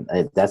time,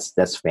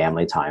 that's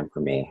family time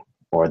for me,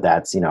 or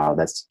that's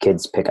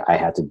kids I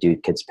have to do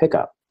kids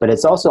pickup. But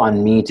it's also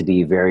on me to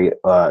be very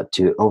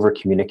to over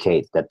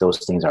communicate that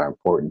those things are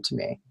important to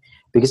me,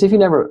 because if you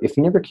never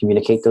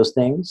communicate those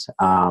things,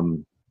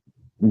 no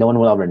one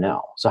will ever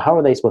know. So how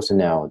are they supposed to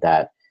know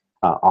that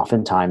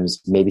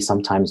oftentimes, maybe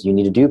sometimes you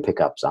need to do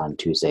pickups on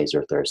Tuesdays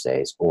or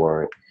Thursdays,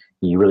 or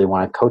you really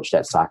want to coach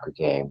that soccer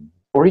game,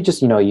 or you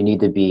just, you need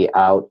to be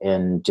out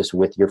and just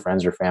with your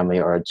friends or family,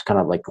 or just kind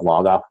of like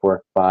log off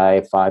work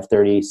by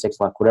 5:30, 6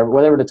 o'clock,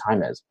 whatever the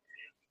time is.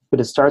 But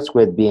it starts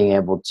with being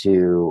able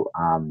to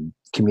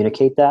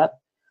communicate that,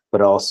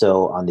 but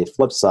also on the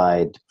flip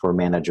side, for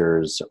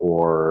managers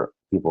or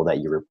people that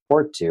you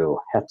report to,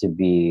 have to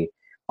be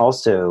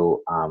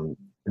also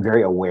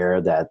very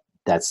aware that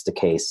that's the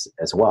case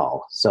as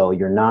well. So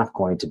you're not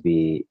going to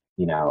be,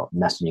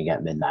 messaging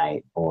at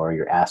midnight, or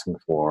you're asking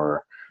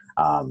for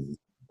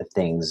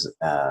things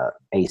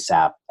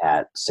ASAP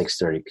at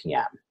 6:30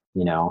 p.m.,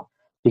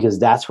 because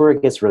that's where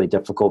it gets really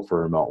difficult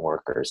for remote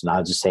workers. And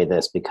I'll just say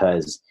this,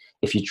 because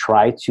if you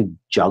try to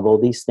juggle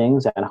these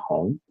things at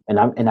home,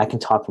 and I can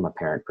talk from a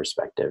parent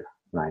perspective,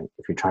 right?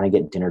 If you're trying to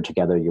get dinner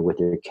together, you're with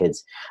your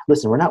kids.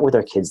 Listen, we're not with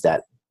our kids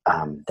that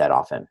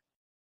often.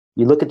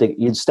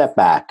 you step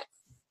back,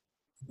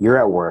 you're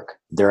at work,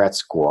 they're at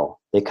school,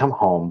 they come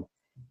home.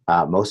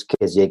 Most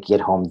kids, they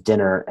get home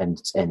dinner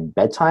and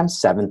bedtime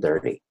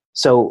 7:30.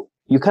 So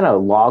you kind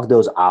of log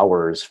those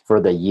hours for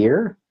the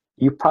year.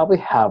 You probably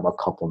have a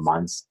couple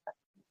months.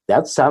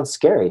 That sounds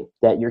scary.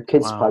 That your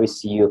kids Wow. probably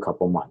see you a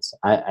couple months.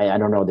 I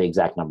don't know the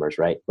exact numbers,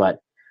 right? But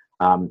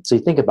so you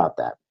think about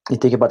that. You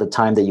think about the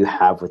time that you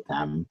have with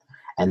them,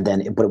 and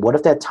then. But what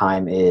if that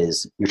time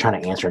is you're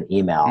trying to answer an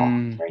email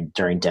Mm,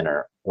 during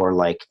dinner, or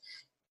like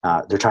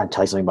they're trying to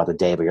tell you something about the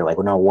day, but you're like,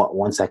 well, no,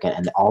 one second.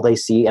 And all they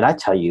see, and I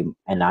tell you,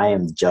 and I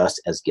am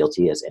just as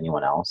guilty as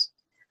anyone else.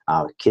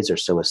 Kids are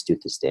so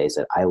astute these days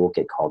that I will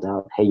get called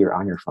out. Hey, you're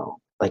on your phone.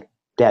 Like,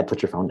 Dad,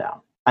 put your phone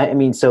down. I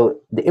mean, so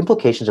the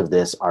implications of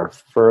this are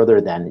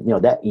further than,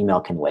 that email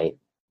can wait,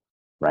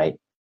 right?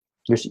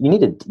 You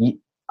need to,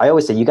 I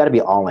always say you got to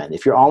be all in.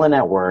 If you're all in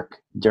at work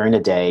during the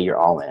day, you're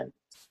all in.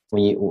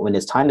 When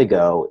it's time to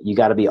go, you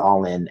got to be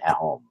all in at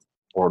home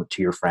or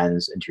to your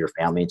friends and to your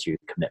family and to your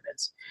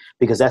commitments,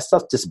 because that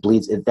stuff just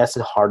bleeds. That's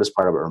the hardest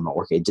part of remote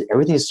work.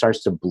 Everything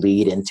starts to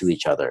bleed into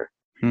each other,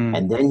 mm,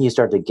 and then you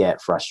start to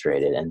get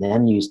frustrated, and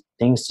then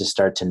things just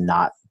start to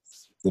not,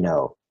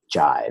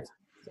 jive,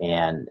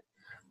 and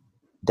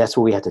that's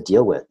what we have to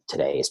deal with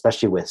today,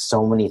 especially with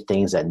so many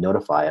things that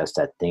notify us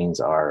that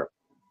things are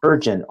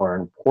urgent or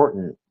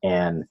important.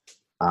 And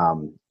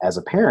as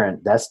a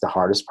parent, that's the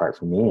hardest part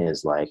for me,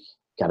 is like,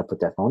 got to put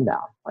that phone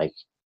down. Like,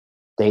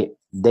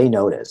 they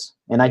notice.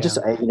 And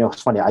yeah.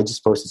 it's funny. I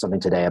just posted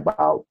something today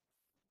about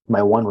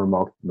my one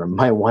remote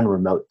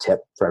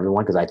tip for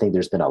everyone, because I think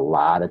there's been a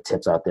lot of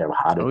tips out there of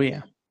how to, Oh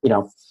yeah. you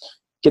know,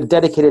 get a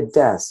dedicated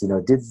desk,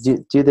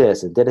 do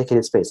this, a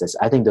dedicated space.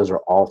 I think those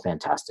are all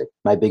fantastic.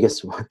 My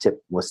biggest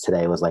tip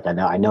was like, I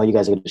know you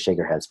guys are going to shake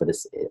your heads, but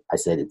I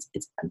said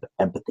it's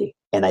empathy.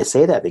 And I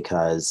say that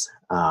because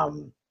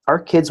our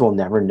kids will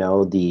never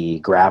know the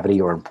gravity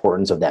or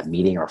importance of that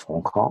meeting or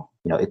phone call.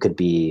 It could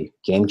be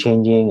game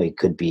changing. It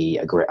could be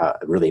a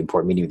really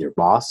important meeting with your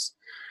boss.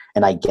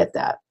 And I get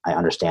that. I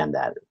understand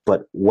that.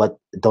 But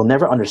they'll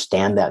never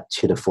understand that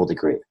to the full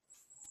degree.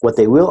 What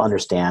they will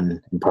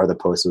understand, and part of the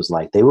post was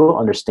like, they will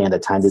understand the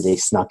time that they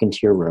snuck into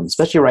your room,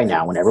 especially right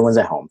now when everyone's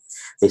at home.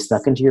 They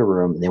snuck into your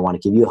room and they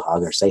want to give you a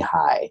hug or say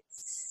hi.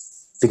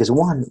 Because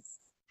one,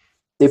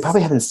 they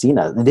probably haven't seen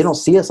us, and they don't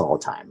see us all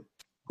the time,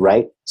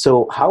 right?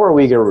 So how are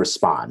we going to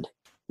respond,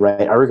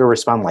 right? Are we going to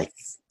respond like,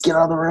 get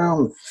out of the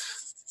room,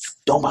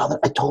 don't bother,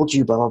 I told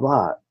you, blah, blah,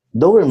 blah.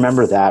 They'll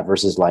remember that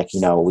versus like,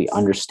 we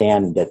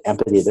understand that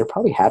empathy. They're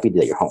probably happy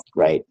that you're home,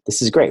 right?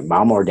 This is great.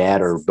 Mom or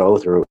dad or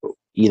both or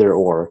either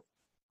or.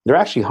 They're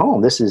actually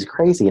home. This is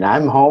crazy. And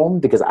I'm home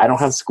because I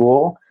don't have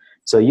school.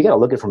 So you got to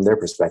look at it from their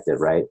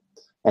perspective, right?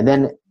 And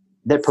then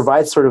that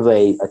provides sort of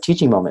a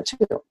teaching moment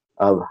too,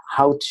 of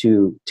how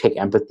to take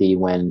empathy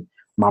when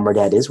mom or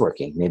dad is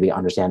working. Maybe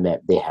understand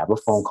that they have a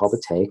phone call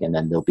to take and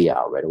then they'll be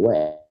out right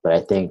away. But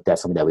I think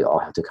that's something that we all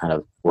have to kind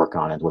of work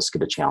on, and what's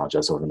going to challenge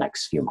us over the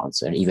next few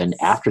months. And even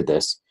after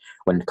this,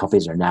 when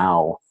companies are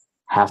now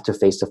have to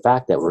face the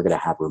fact that we're going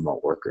to have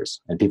remote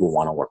workers and people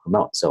want to work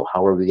remote. So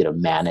how are we going to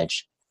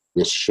manage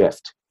this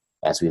shift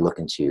as we look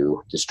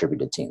into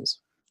distributed teams?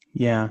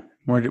 Yeah.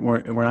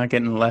 We're not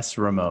getting less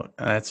remote.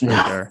 That's for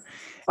No. sure.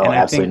 Oh, And I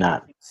absolutely think,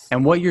 not.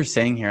 and what you're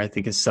saying here, I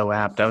think is so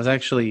apt.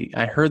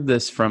 I heard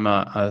this from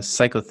a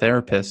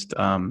psychotherapist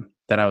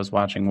that I was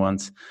watching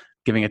once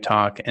giving a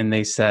talk, and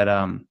they said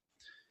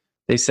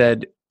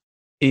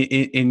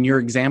in your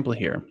example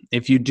here,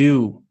 if you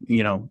do,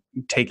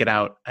 take it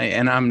out,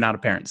 and I'm not a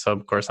parent, so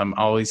of course I'm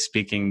always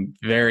speaking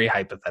very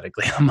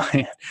hypothetically on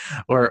my,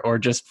 or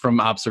just from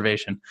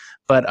observation.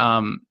 But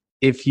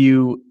if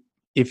you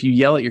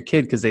yell at your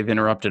kid because they've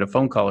interrupted a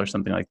phone call or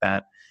something like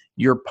that,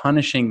 you're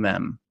punishing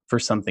them for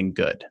something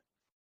good.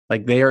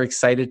 Like, they are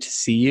excited to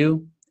see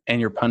you,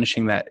 and you're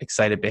punishing that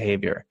excited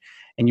behavior.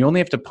 And you only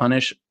have to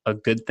punish a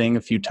good thing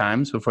a few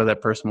times before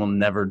that person will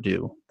never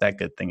do that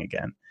good thing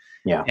again.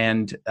 Yeah.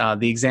 And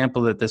the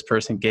example that this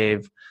person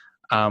gave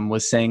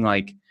was saying,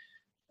 like,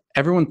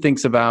 everyone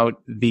thinks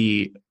about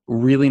the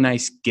really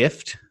nice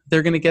gift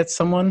they're going to get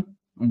someone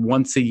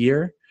once a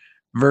year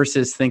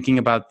versus thinking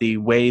about the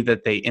way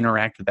that they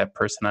interact with that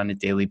person on a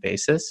daily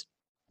basis.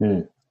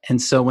 Hmm. And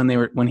so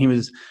when he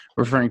was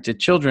referring to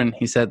children,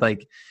 he said,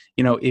 like,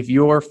 if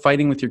you're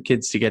fighting with your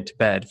kids to get to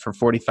bed for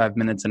 45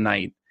 minutes a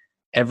night,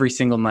 every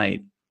single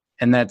night,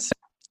 and that's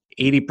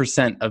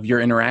 80% of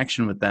your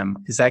interaction with them,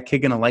 is that kid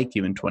going to like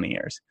you in 20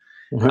 years?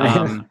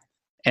 Right.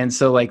 And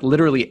so, like,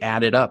 literally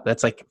add it up.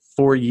 That's like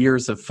 4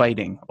 years of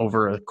fighting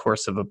over a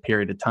course of a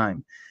period of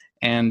time.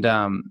 And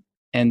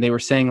they were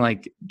saying,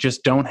 like,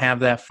 just don't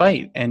have that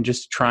fight and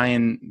just try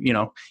and,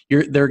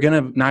 they're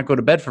going to not go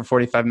to bed for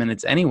 45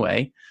 minutes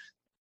anyway.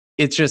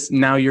 It's just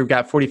now you've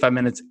got 45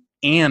 minutes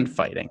and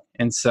fighting.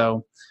 And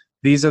so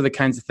these are the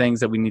kinds of things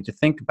that we need to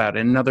think about.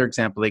 And another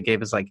example they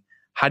gave is, like,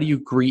 how do you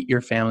greet your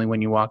family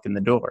when you walk in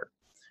the door?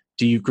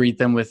 Do you greet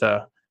them with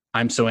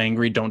I'm so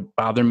angry, don't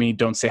bother me,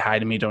 don't say hi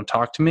to me, don't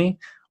talk to me?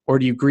 Or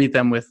do you greet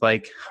them with,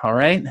 like, all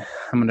right,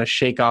 I'm going to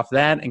shake off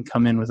that and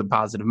come in with a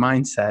positive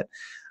mindset?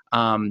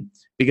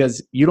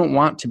 Because you don't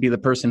want to be the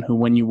person who,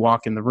 when you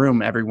walk in the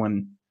room,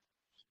 everyone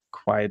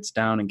quiets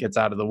down and gets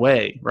out of the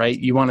way, right?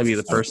 You want to be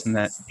the person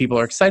that people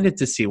are excited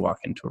to see walk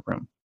into a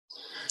room.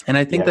 And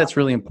I think Yeah. that's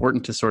really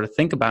important to sort of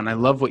think about. And I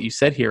love what you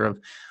said here of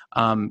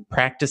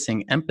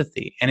practicing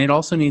empathy. And it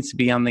also needs to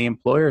be on the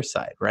employer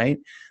side, right?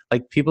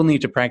 Like people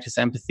need to practice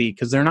empathy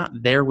because they're not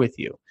there with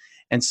you.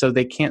 And so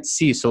they can't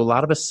see. So a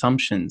lot of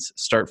assumptions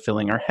start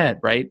filling our head,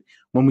 right?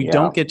 When we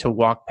don't get to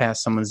walk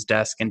past someone's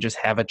desk and just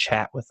have a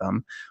chat with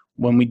them,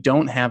 when we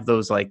don't have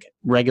those like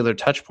regular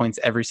touch points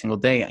every single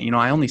day,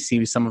 I only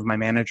see some of my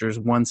managers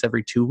once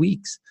every 2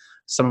 weeks,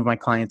 some of my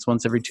clients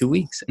once every 2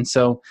 weeks. And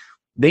so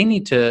they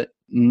need to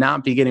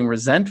not be getting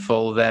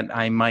resentful that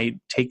I might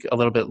take a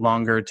little bit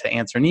longer to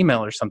answer an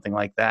email or something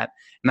like that.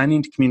 And I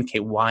need to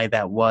communicate why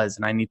that was.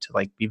 And I need to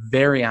like be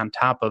very on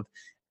top of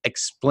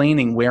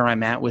explaining where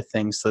I'm at with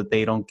things so that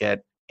they don't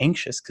get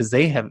anxious, because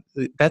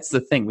that's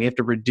the thing. We have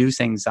to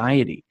reduce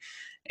anxiety.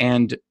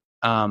 And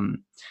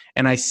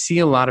I see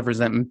a lot of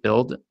resentment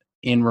build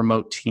in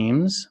remote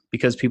teams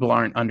because people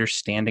aren't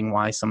understanding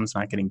why someone's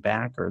not getting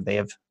back, or they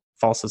have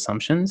false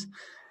assumptions.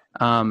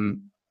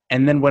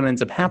 And then what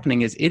ends up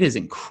happening is it is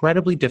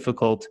incredibly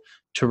difficult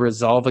to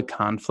resolve a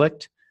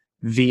conflict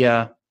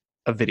via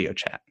a video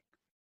chat.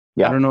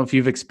 Yeah. I don't know if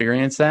you've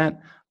experienced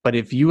that, but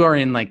if you are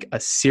in like a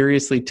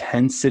seriously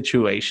tense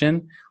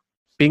situation,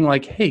 being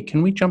like, hey,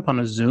 can we jump on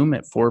a Zoom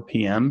at 4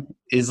 p.m.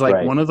 is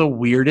like one of the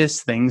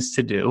weirdest things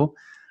to do,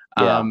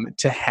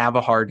 to have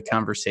a hard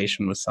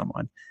conversation with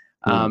someone.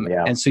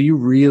 And so you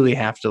really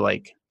have to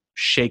like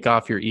shake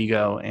off your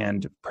ego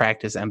and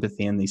practice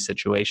empathy in these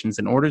situations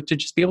in order to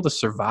just be able to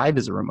survive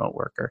as a remote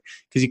worker.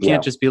 Because you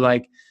can't just be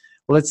like,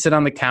 well, let's sit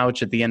on the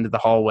couch at the end of the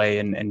hallway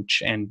and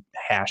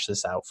hash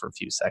this out for a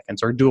few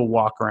seconds, or do a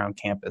walk around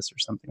campus or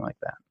something like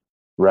that.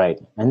 Right.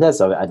 And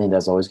I think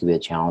that's always going to be a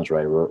challenge,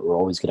 right? We're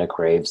always going to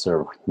crave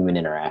sort of human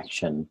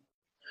interaction.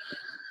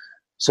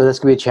 So that's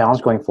going to be a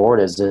challenge going forward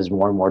as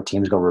more and more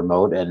teams go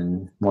remote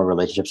and more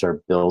relationships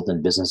are built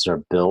and businesses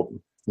are built,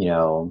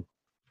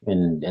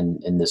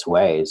 in this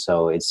way.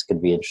 So it's going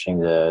to be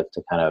interesting to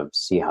kind of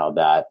see how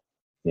that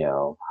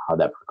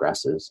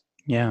progresses.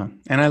 Yeah.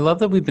 And I love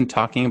that we've been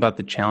talking about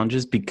the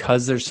challenges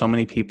because there's so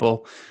many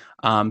people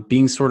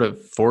being sort of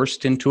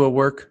forced into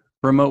a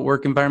remote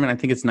work environment. I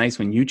think it's nice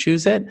when you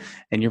choose it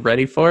and you're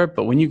ready for it.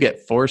 But when you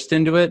get forced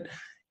into it,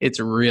 it's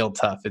real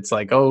tough. It's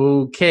like,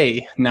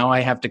 okay, now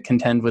I have to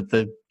contend with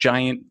the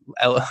giant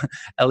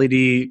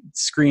LED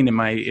screen in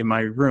my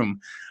room.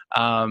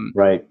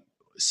 Right.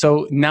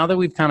 So now that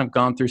we've kind of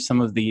gone through some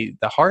of the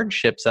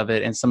hardships of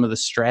it and some of the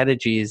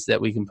strategies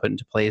that we can put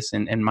into place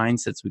and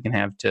mindsets we can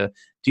have to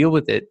deal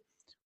with it,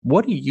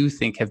 what do you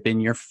think have been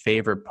your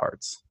favorite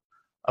parts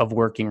of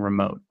working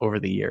remote over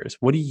the years?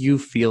 What do you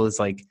feel is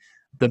like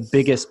the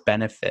biggest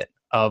benefit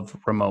of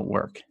remote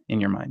work in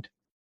your mind?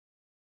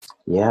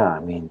 Yeah, I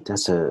mean,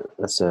 that's a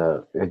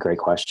great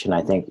question.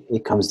 I think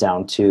it comes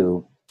down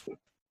to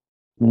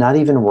not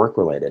even work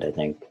related. I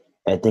think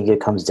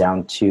it comes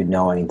down to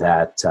knowing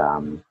that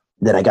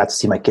that I got to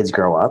see my kids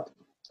grow up.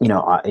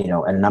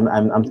 And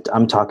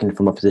I'm talking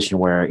from a position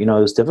where it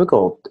was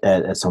difficult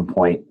at some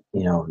point.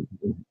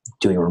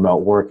 Doing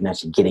remote work and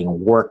actually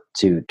getting work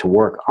to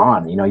work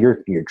on.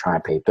 You're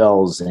trying to pay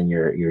bills and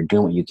you're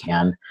doing what you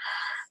can.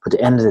 But at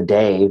the end of the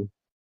day,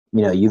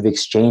 you've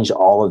exchanged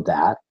all of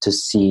that to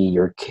see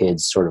your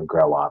kids sort of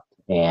grow up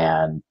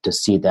and to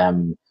see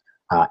them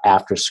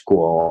after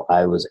school.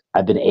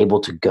 I've been able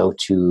to go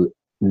to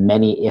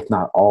many, if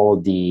not all,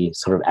 of the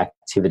sort of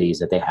activities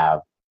that they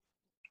have,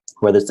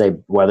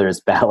 whether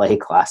it's ballet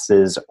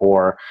classes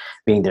or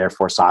being there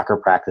for soccer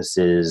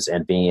practices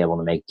and being able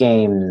to make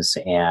games.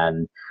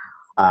 And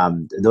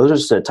those are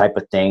just the type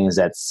of things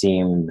that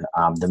seem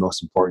the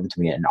most important to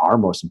me and are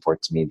most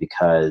important to me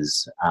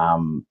because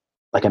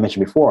like I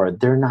mentioned before,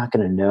 they're not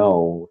going to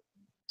know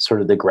sort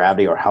of the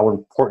gravity or how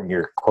important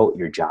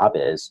your job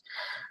is,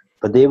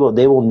 but they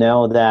will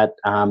know that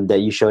that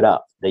you showed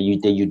up, that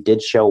you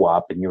did show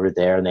up and you were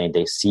there, and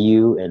they see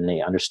you and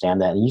they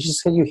understand that. And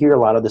you hear a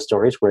lot of the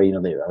stories where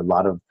there are a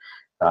lot of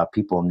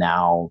people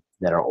now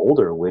that are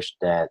older wish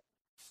that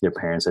their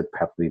parents had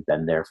probably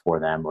been there for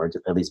them or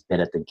at least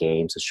been at the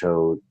games to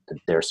show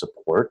their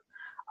support,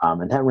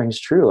 and that rings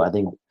true. I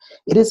think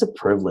it is a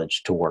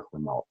privilege to work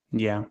remote.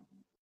 Yeah.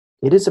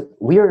 It is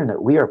we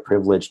are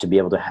privileged to be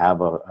able to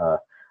have a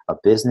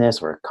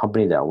business or a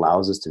company that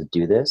allows us to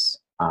do this,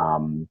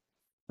 and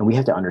we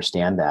have to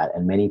understand that.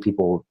 And many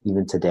people,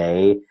 even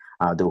today,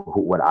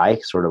 what I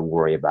sort of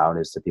worry about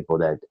is the people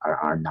that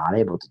are not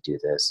able to do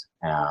this.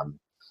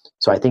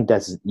 So I think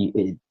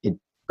it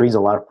brings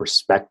a lot of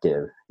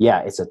perspective. Yeah,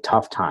 it's a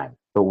tough time,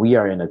 but we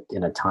are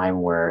in a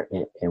time where,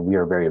 and we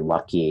are very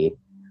lucky.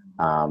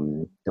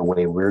 The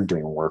way we're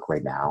doing work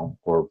right now,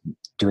 or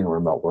doing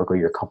remote work, or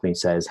your company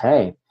says,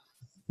 "Hey,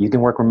 you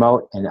can work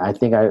remote." And I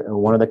think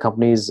one of the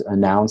companies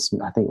announced,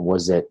 I think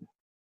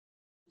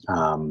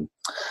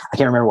I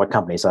can't remember what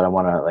company, so I don't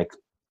want to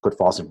put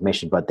false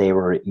information, but they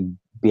were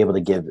be able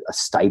to give a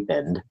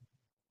stipend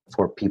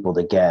for people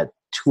to get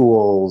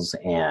tools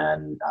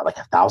and like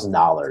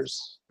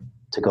 $1,000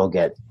 to go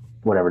get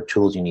whatever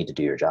tools you need to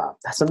do your job.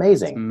 That's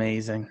amazing. It's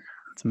amazing.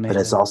 It's amazing.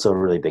 But it's also a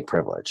really big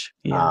privilege.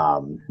 Yeah.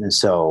 And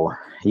so,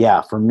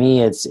 yeah, for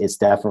me, it's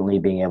definitely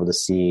being able to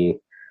see,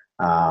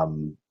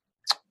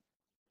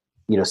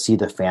 see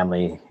the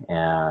family,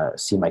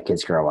 see my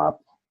kids grow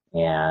up,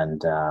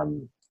 and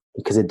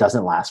because it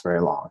doesn't last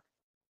very long.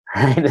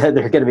 Right?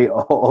 They're going to be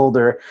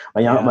older.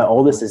 My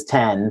oldest is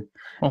 10.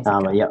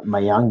 My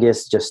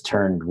youngest just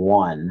turned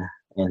 1,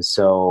 and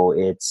so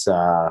it's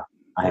I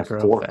have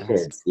 4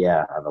 kids.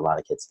 Yeah, I have a lot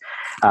of kids.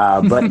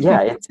 But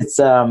yeah, it's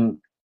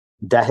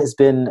that has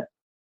been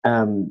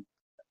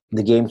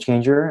the game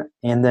changer,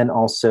 and then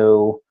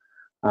also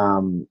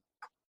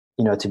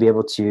to be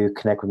able to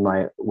connect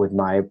with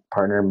my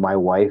partner, my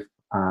wife,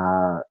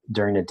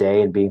 during the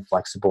day, and being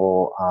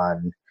flexible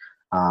on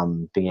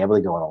being able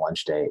to go on a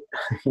lunch date,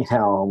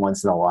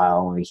 once in a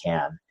while when we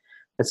can.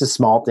 It's the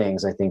small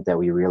things, I think, that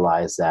we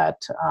realize that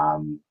are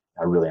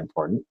really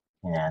important.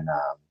 And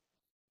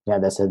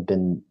that's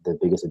been the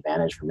biggest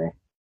advantage for me.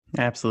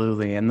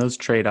 Absolutely. And those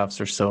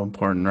trade-offs are so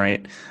important,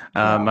 right?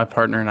 My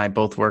partner and I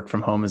both work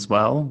from home as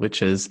well,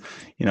 which is,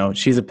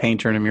 she's a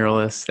painter and a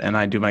muralist, and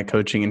I do my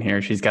coaching in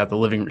here. She's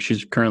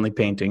currently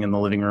painting in the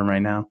living room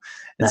right now.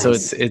 And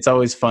Nice. So it's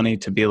always funny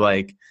to be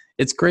like,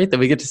 it's great that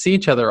we get to see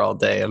each other all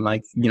day and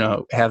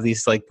have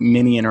these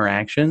mini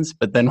interactions,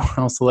 but then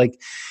we're also like,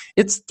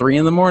 it's 3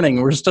 a.m.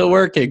 We're still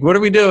working. What are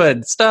we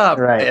doing? Stop.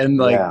 Right. And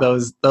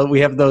we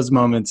have those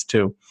moments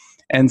too.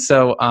 And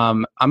so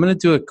I'm going to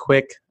do a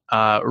quick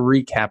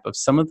recap of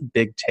some of the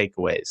big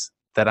takeaways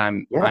that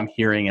I'm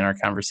hearing in our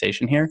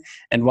conversation here.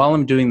 And while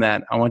I'm doing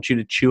that, I want you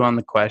to chew on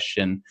the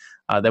question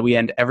that we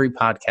end every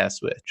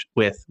podcast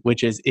with,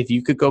 which is, if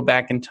you could go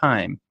back in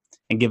time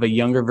and give a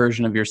younger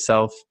version of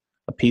yourself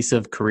a piece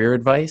of career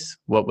advice,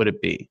 what would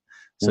it be?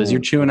 So as you're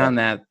chewing on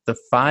that, the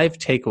 5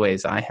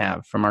 takeaways I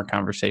have from our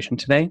conversation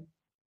today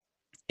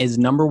is,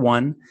 number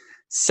 1,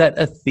 set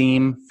a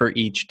theme for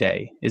each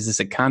day. Is this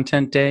a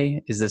content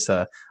day? Is this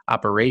a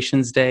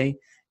operations day?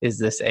 Is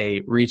this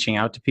a reaching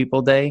out to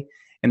people day?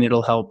 And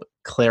it'll help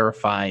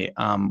clarify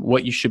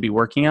what you should be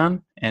working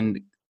on and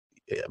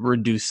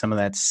reduce some of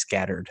that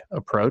scattered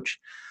approach.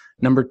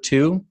 Number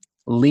 2,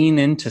 lean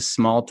into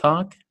small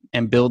talk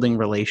and building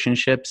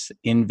relationships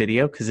in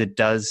video, because it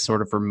does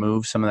sort of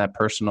remove some of that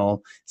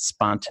personal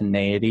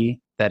spontaneity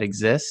that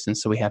exists. And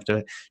so we have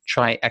to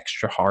try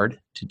extra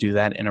hard to do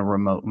that in a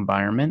remote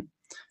environment.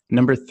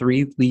 Number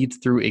 3, lead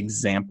through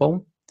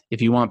example.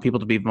 If you want people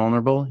to be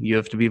vulnerable, you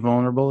have to be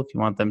vulnerable. If you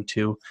want them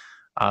to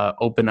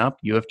open up,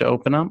 you have to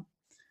open up.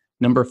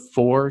 Number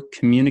 4,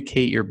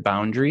 communicate your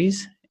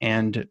boundaries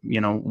and,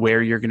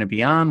 where you're going to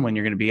be on, when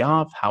you're going to be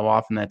off, how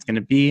often that's going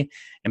to be,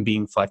 and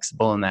being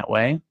flexible in that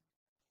way.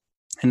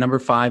 And number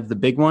 5, the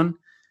big one,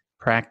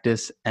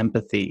 practice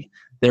empathy.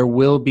 There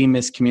will be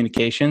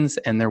miscommunications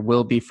and there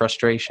will be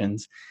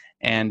frustrations,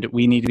 and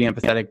we need to be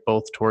empathetic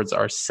both towards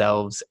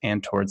ourselves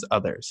and towards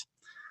others.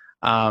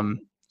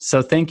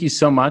 So thank you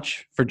so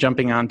much for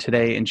jumping on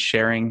today and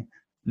sharing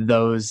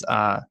those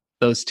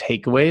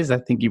takeaways. I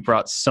think you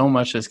brought so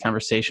much to this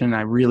conversation.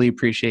 I really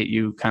appreciate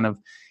you kind of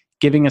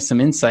giving us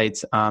some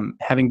insights,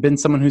 having been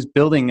someone who's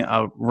building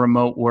a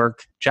remote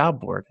work job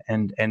board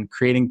and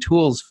creating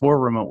tools for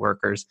remote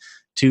workers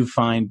to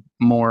find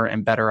more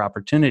and better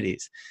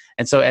opportunities.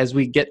 And so as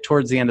we get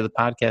towards the end of the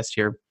podcast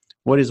here,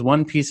 what is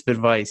one piece of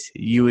advice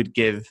you would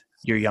give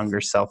your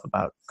younger self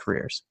about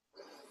careers?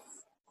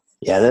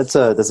 Yeah, that's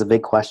a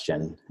big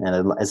question.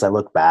 And as I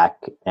look back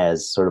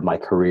as sort of my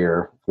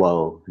career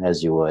flow,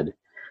 as you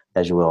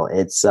will,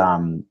 it's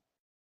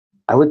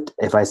I would,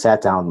 if I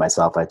sat down with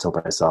myself, I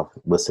told myself,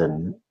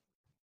 listen,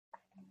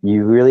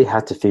 you really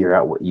have to figure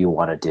out what you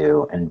want to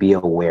do and be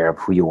aware of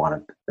who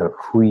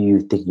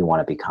you think you want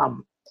to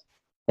become,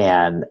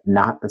 and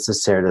not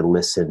necessarily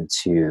listen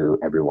to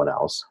everyone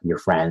else, your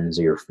friends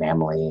or your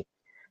family,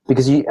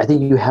 because I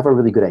think you have a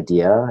really good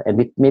idea,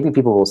 and maybe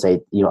people will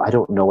say, I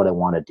don't know what I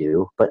want to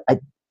do, but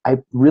I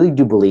really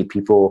do believe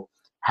people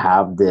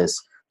have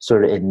this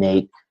sort of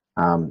innate,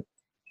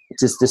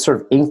 just this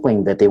sort of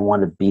inkling that they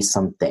want to be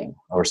something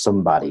or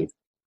somebody.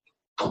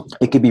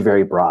 It could be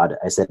very broad.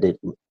 I said it,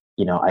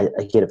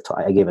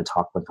 I gave a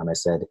talk one time. I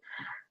said,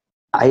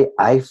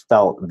 I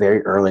felt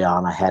very early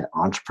on I had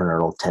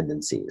entrepreneurial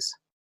tendencies.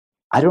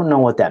 I don't know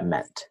what that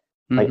meant.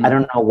 I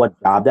don't know what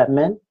job that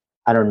meant.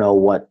 I don't know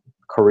what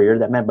career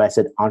that meant, but I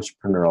said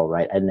entrepreneurial,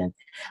 right? And then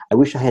I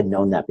wish I had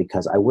known that,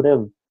 because I would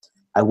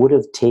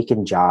have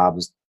taken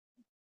jobs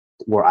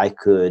where I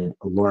could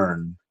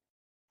learn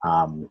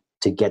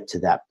to get to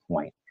that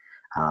point.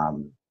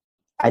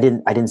 I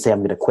didn't say I'm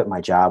going to quit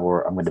my job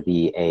or I'm going to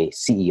be a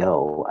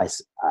CEO.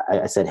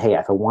 I said, hey,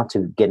 if I want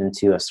to get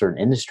into a certain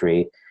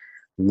industry,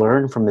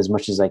 learn from as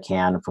much as I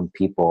can from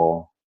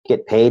people,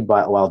 get paid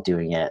while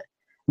doing it,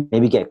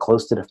 maybe get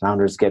close to the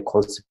founders, get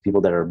close to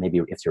people that are,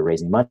 maybe if you're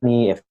raising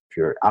money, if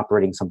you're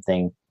operating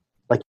something,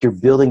 like you're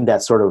building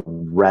that sort of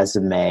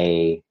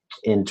resume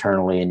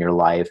internally in your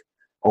life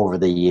over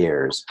the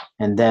years,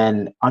 and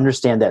then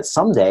understand that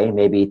someday,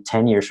 maybe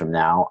 10 years from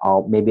now,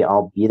 I'll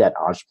be that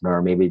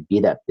entrepreneur, maybe be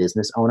that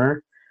business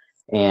owner,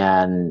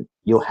 and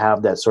you'll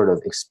have that sort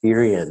of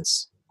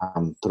experience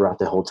throughout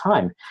the whole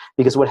time.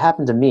 Because what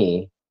happened to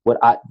me,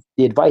 that's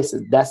the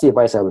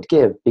advice I would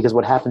give, because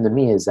what happened to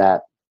me is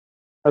that,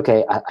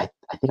 okay, I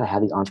think I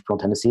have these entrepreneurial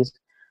tendencies,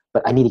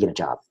 but I need to get a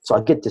job. So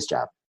I'll get this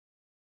job.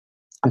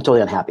 I'm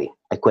totally unhappy.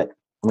 I quit.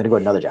 I'm going to go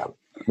to another job.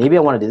 Maybe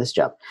I want to do this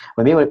job.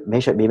 But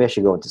maybe I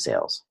should go into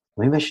sales.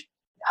 I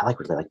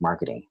like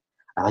marketing.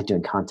 I like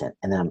doing content.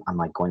 And then I'm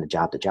like going to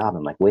job.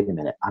 I'm like, wait a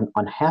minute. I'm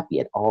unhappy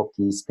at all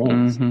these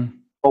things. Mm-hmm.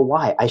 But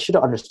why? I should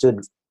have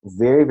understood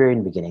very, very in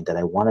the beginning that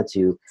I wanted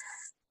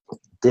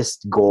this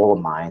goal of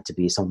mine to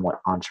be somewhat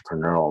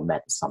entrepreneurial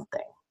meant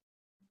something.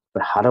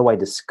 But how do I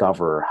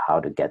discover how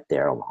to get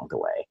there along the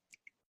way?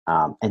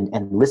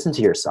 And listen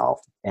to yourself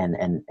and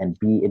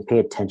pay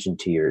attention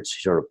to your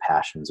sort of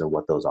passions or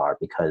what those are,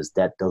 because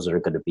those are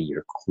going to be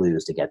your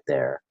clues to get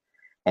there.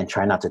 And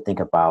try not to think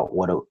about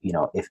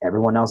if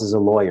everyone else is a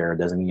lawyer, it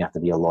doesn't mean you have to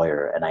be a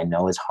lawyer. And I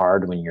know it's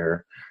hard when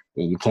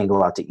you can't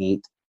go out to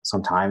eat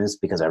sometimes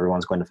because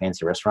everyone's going to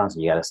fancy restaurants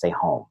and you got to stay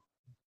home.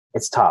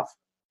 It's tough.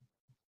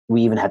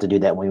 We even had to do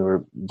that when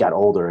we got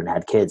older and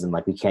had kids, and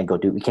like we can't go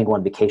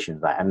on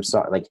vacations. I'm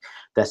sorry, like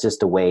that's just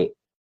the way.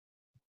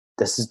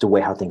 This is the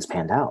way how things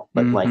panned out.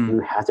 But like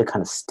you have to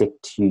kind of stick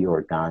to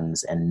your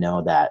guns and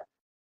know that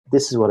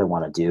this is what I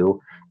want to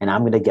do, and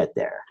I'm going to get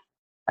there.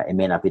 It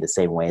may not be the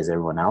same way as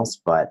everyone else,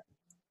 but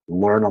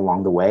learn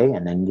along the way,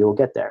 and then you'll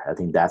get there. I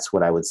think that's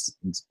what I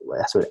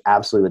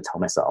absolutely would tell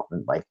myself,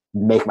 and like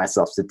make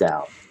myself sit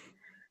down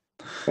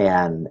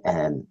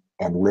and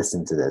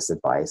listen to this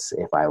advice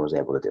if I was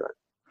able to do it.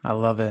 I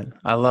love it.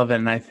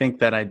 And I think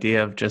that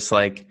idea of just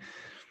like,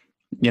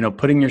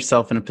 putting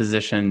yourself in a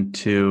position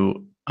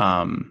to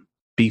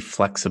be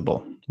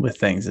flexible with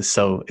things is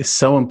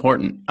so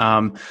important.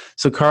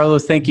 So Carlo,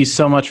 thank you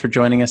so much for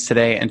joining us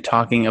today and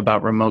talking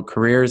about remote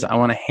careers. I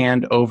want to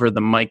hand over the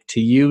mic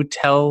to you.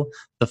 Tell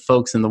the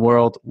folks in the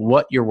world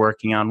what you're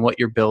working on, what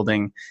you're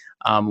building,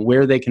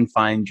 where they can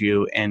find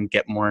you and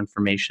get more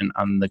information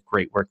on the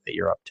great work that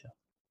you're up to.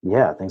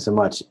 Yeah, thanks so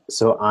much.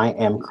 So I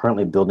am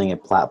currently building a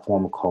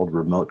platform called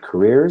Remote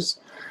Careers.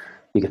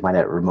 You can find it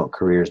at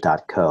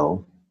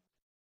remotecareers.co.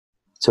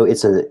 So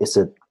it's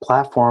a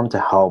platform to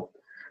help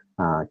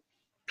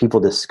people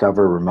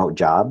discover remote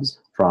jobs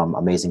from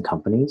amazing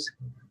companies.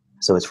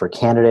 So it's for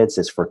candidates,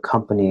 it's for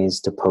companies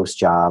to post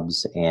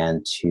jobs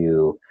and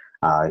to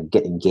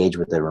get engaged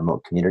with the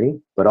remote community.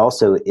 But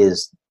also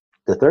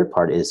the third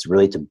part is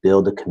really to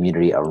build a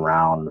community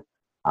around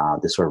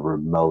this sort of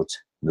remote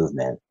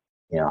movement.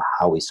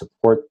 How we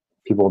support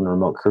people in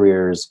remote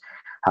careers,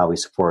 how we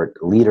support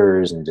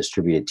leaders and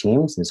distributed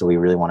teams. And so we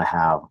really want to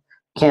have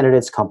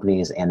candidates,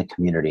 companies, and a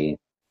community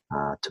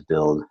to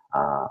build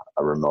a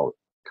remote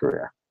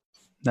career.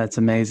 That's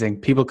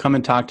amazing. People come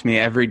and talk to me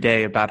every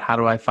day about how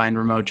do I find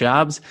remote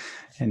jobs,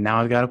 and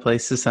now I've got a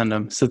place to send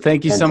them. So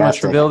thank you so much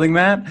for building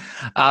that.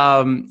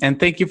 And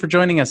thank you for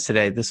joining us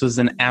today. This was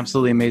an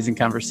absolutely amazing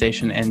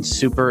conversation and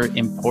super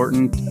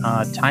important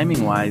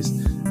timing-wise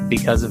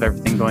because of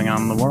everything going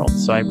on in the world.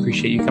 So I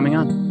appreciate you coming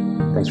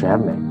on. Thanks for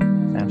having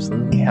me.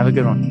 Absolutely. Have a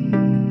good one.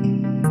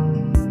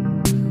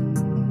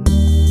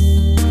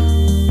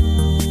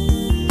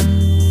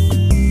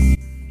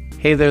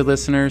 Hey there,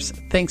 listeners.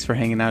 Thanks for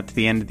hanging out to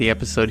the end of the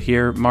episode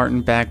here.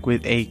 Martin back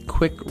with a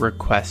quick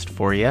request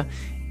for you.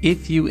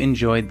 If you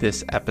enjoyed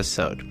this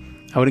episode,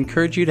 I would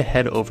encourage you to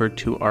head over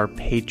to our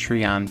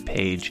Patreon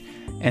page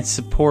and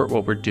support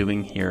what we're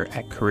doing here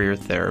at Career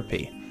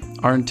Therapy.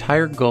 Our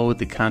entire goal with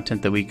the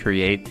content that we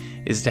create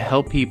is to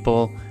help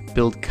people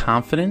build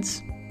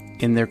confidence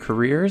in their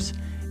careers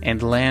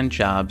and land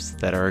jobs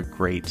that are a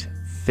great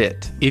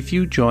fit. If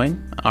you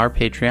join our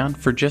Patreon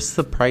for just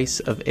the price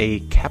of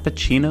a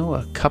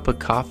cappuccino, a cup of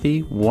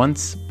coffee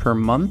once per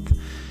month,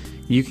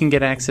 you can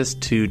get access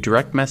to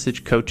direct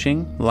message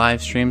coaching,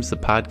 live streams, the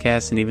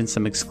podcast, and even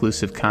some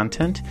exclusive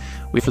content.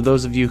 For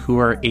those of you who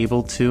are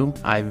able to,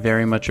 I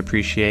very much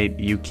appreciate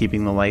you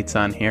keeping the lights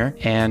on here.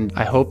 And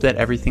I hope that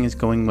everything is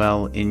going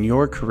well in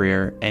your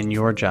career and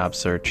your job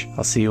search.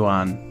 I'll see you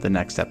on the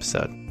next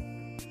episode.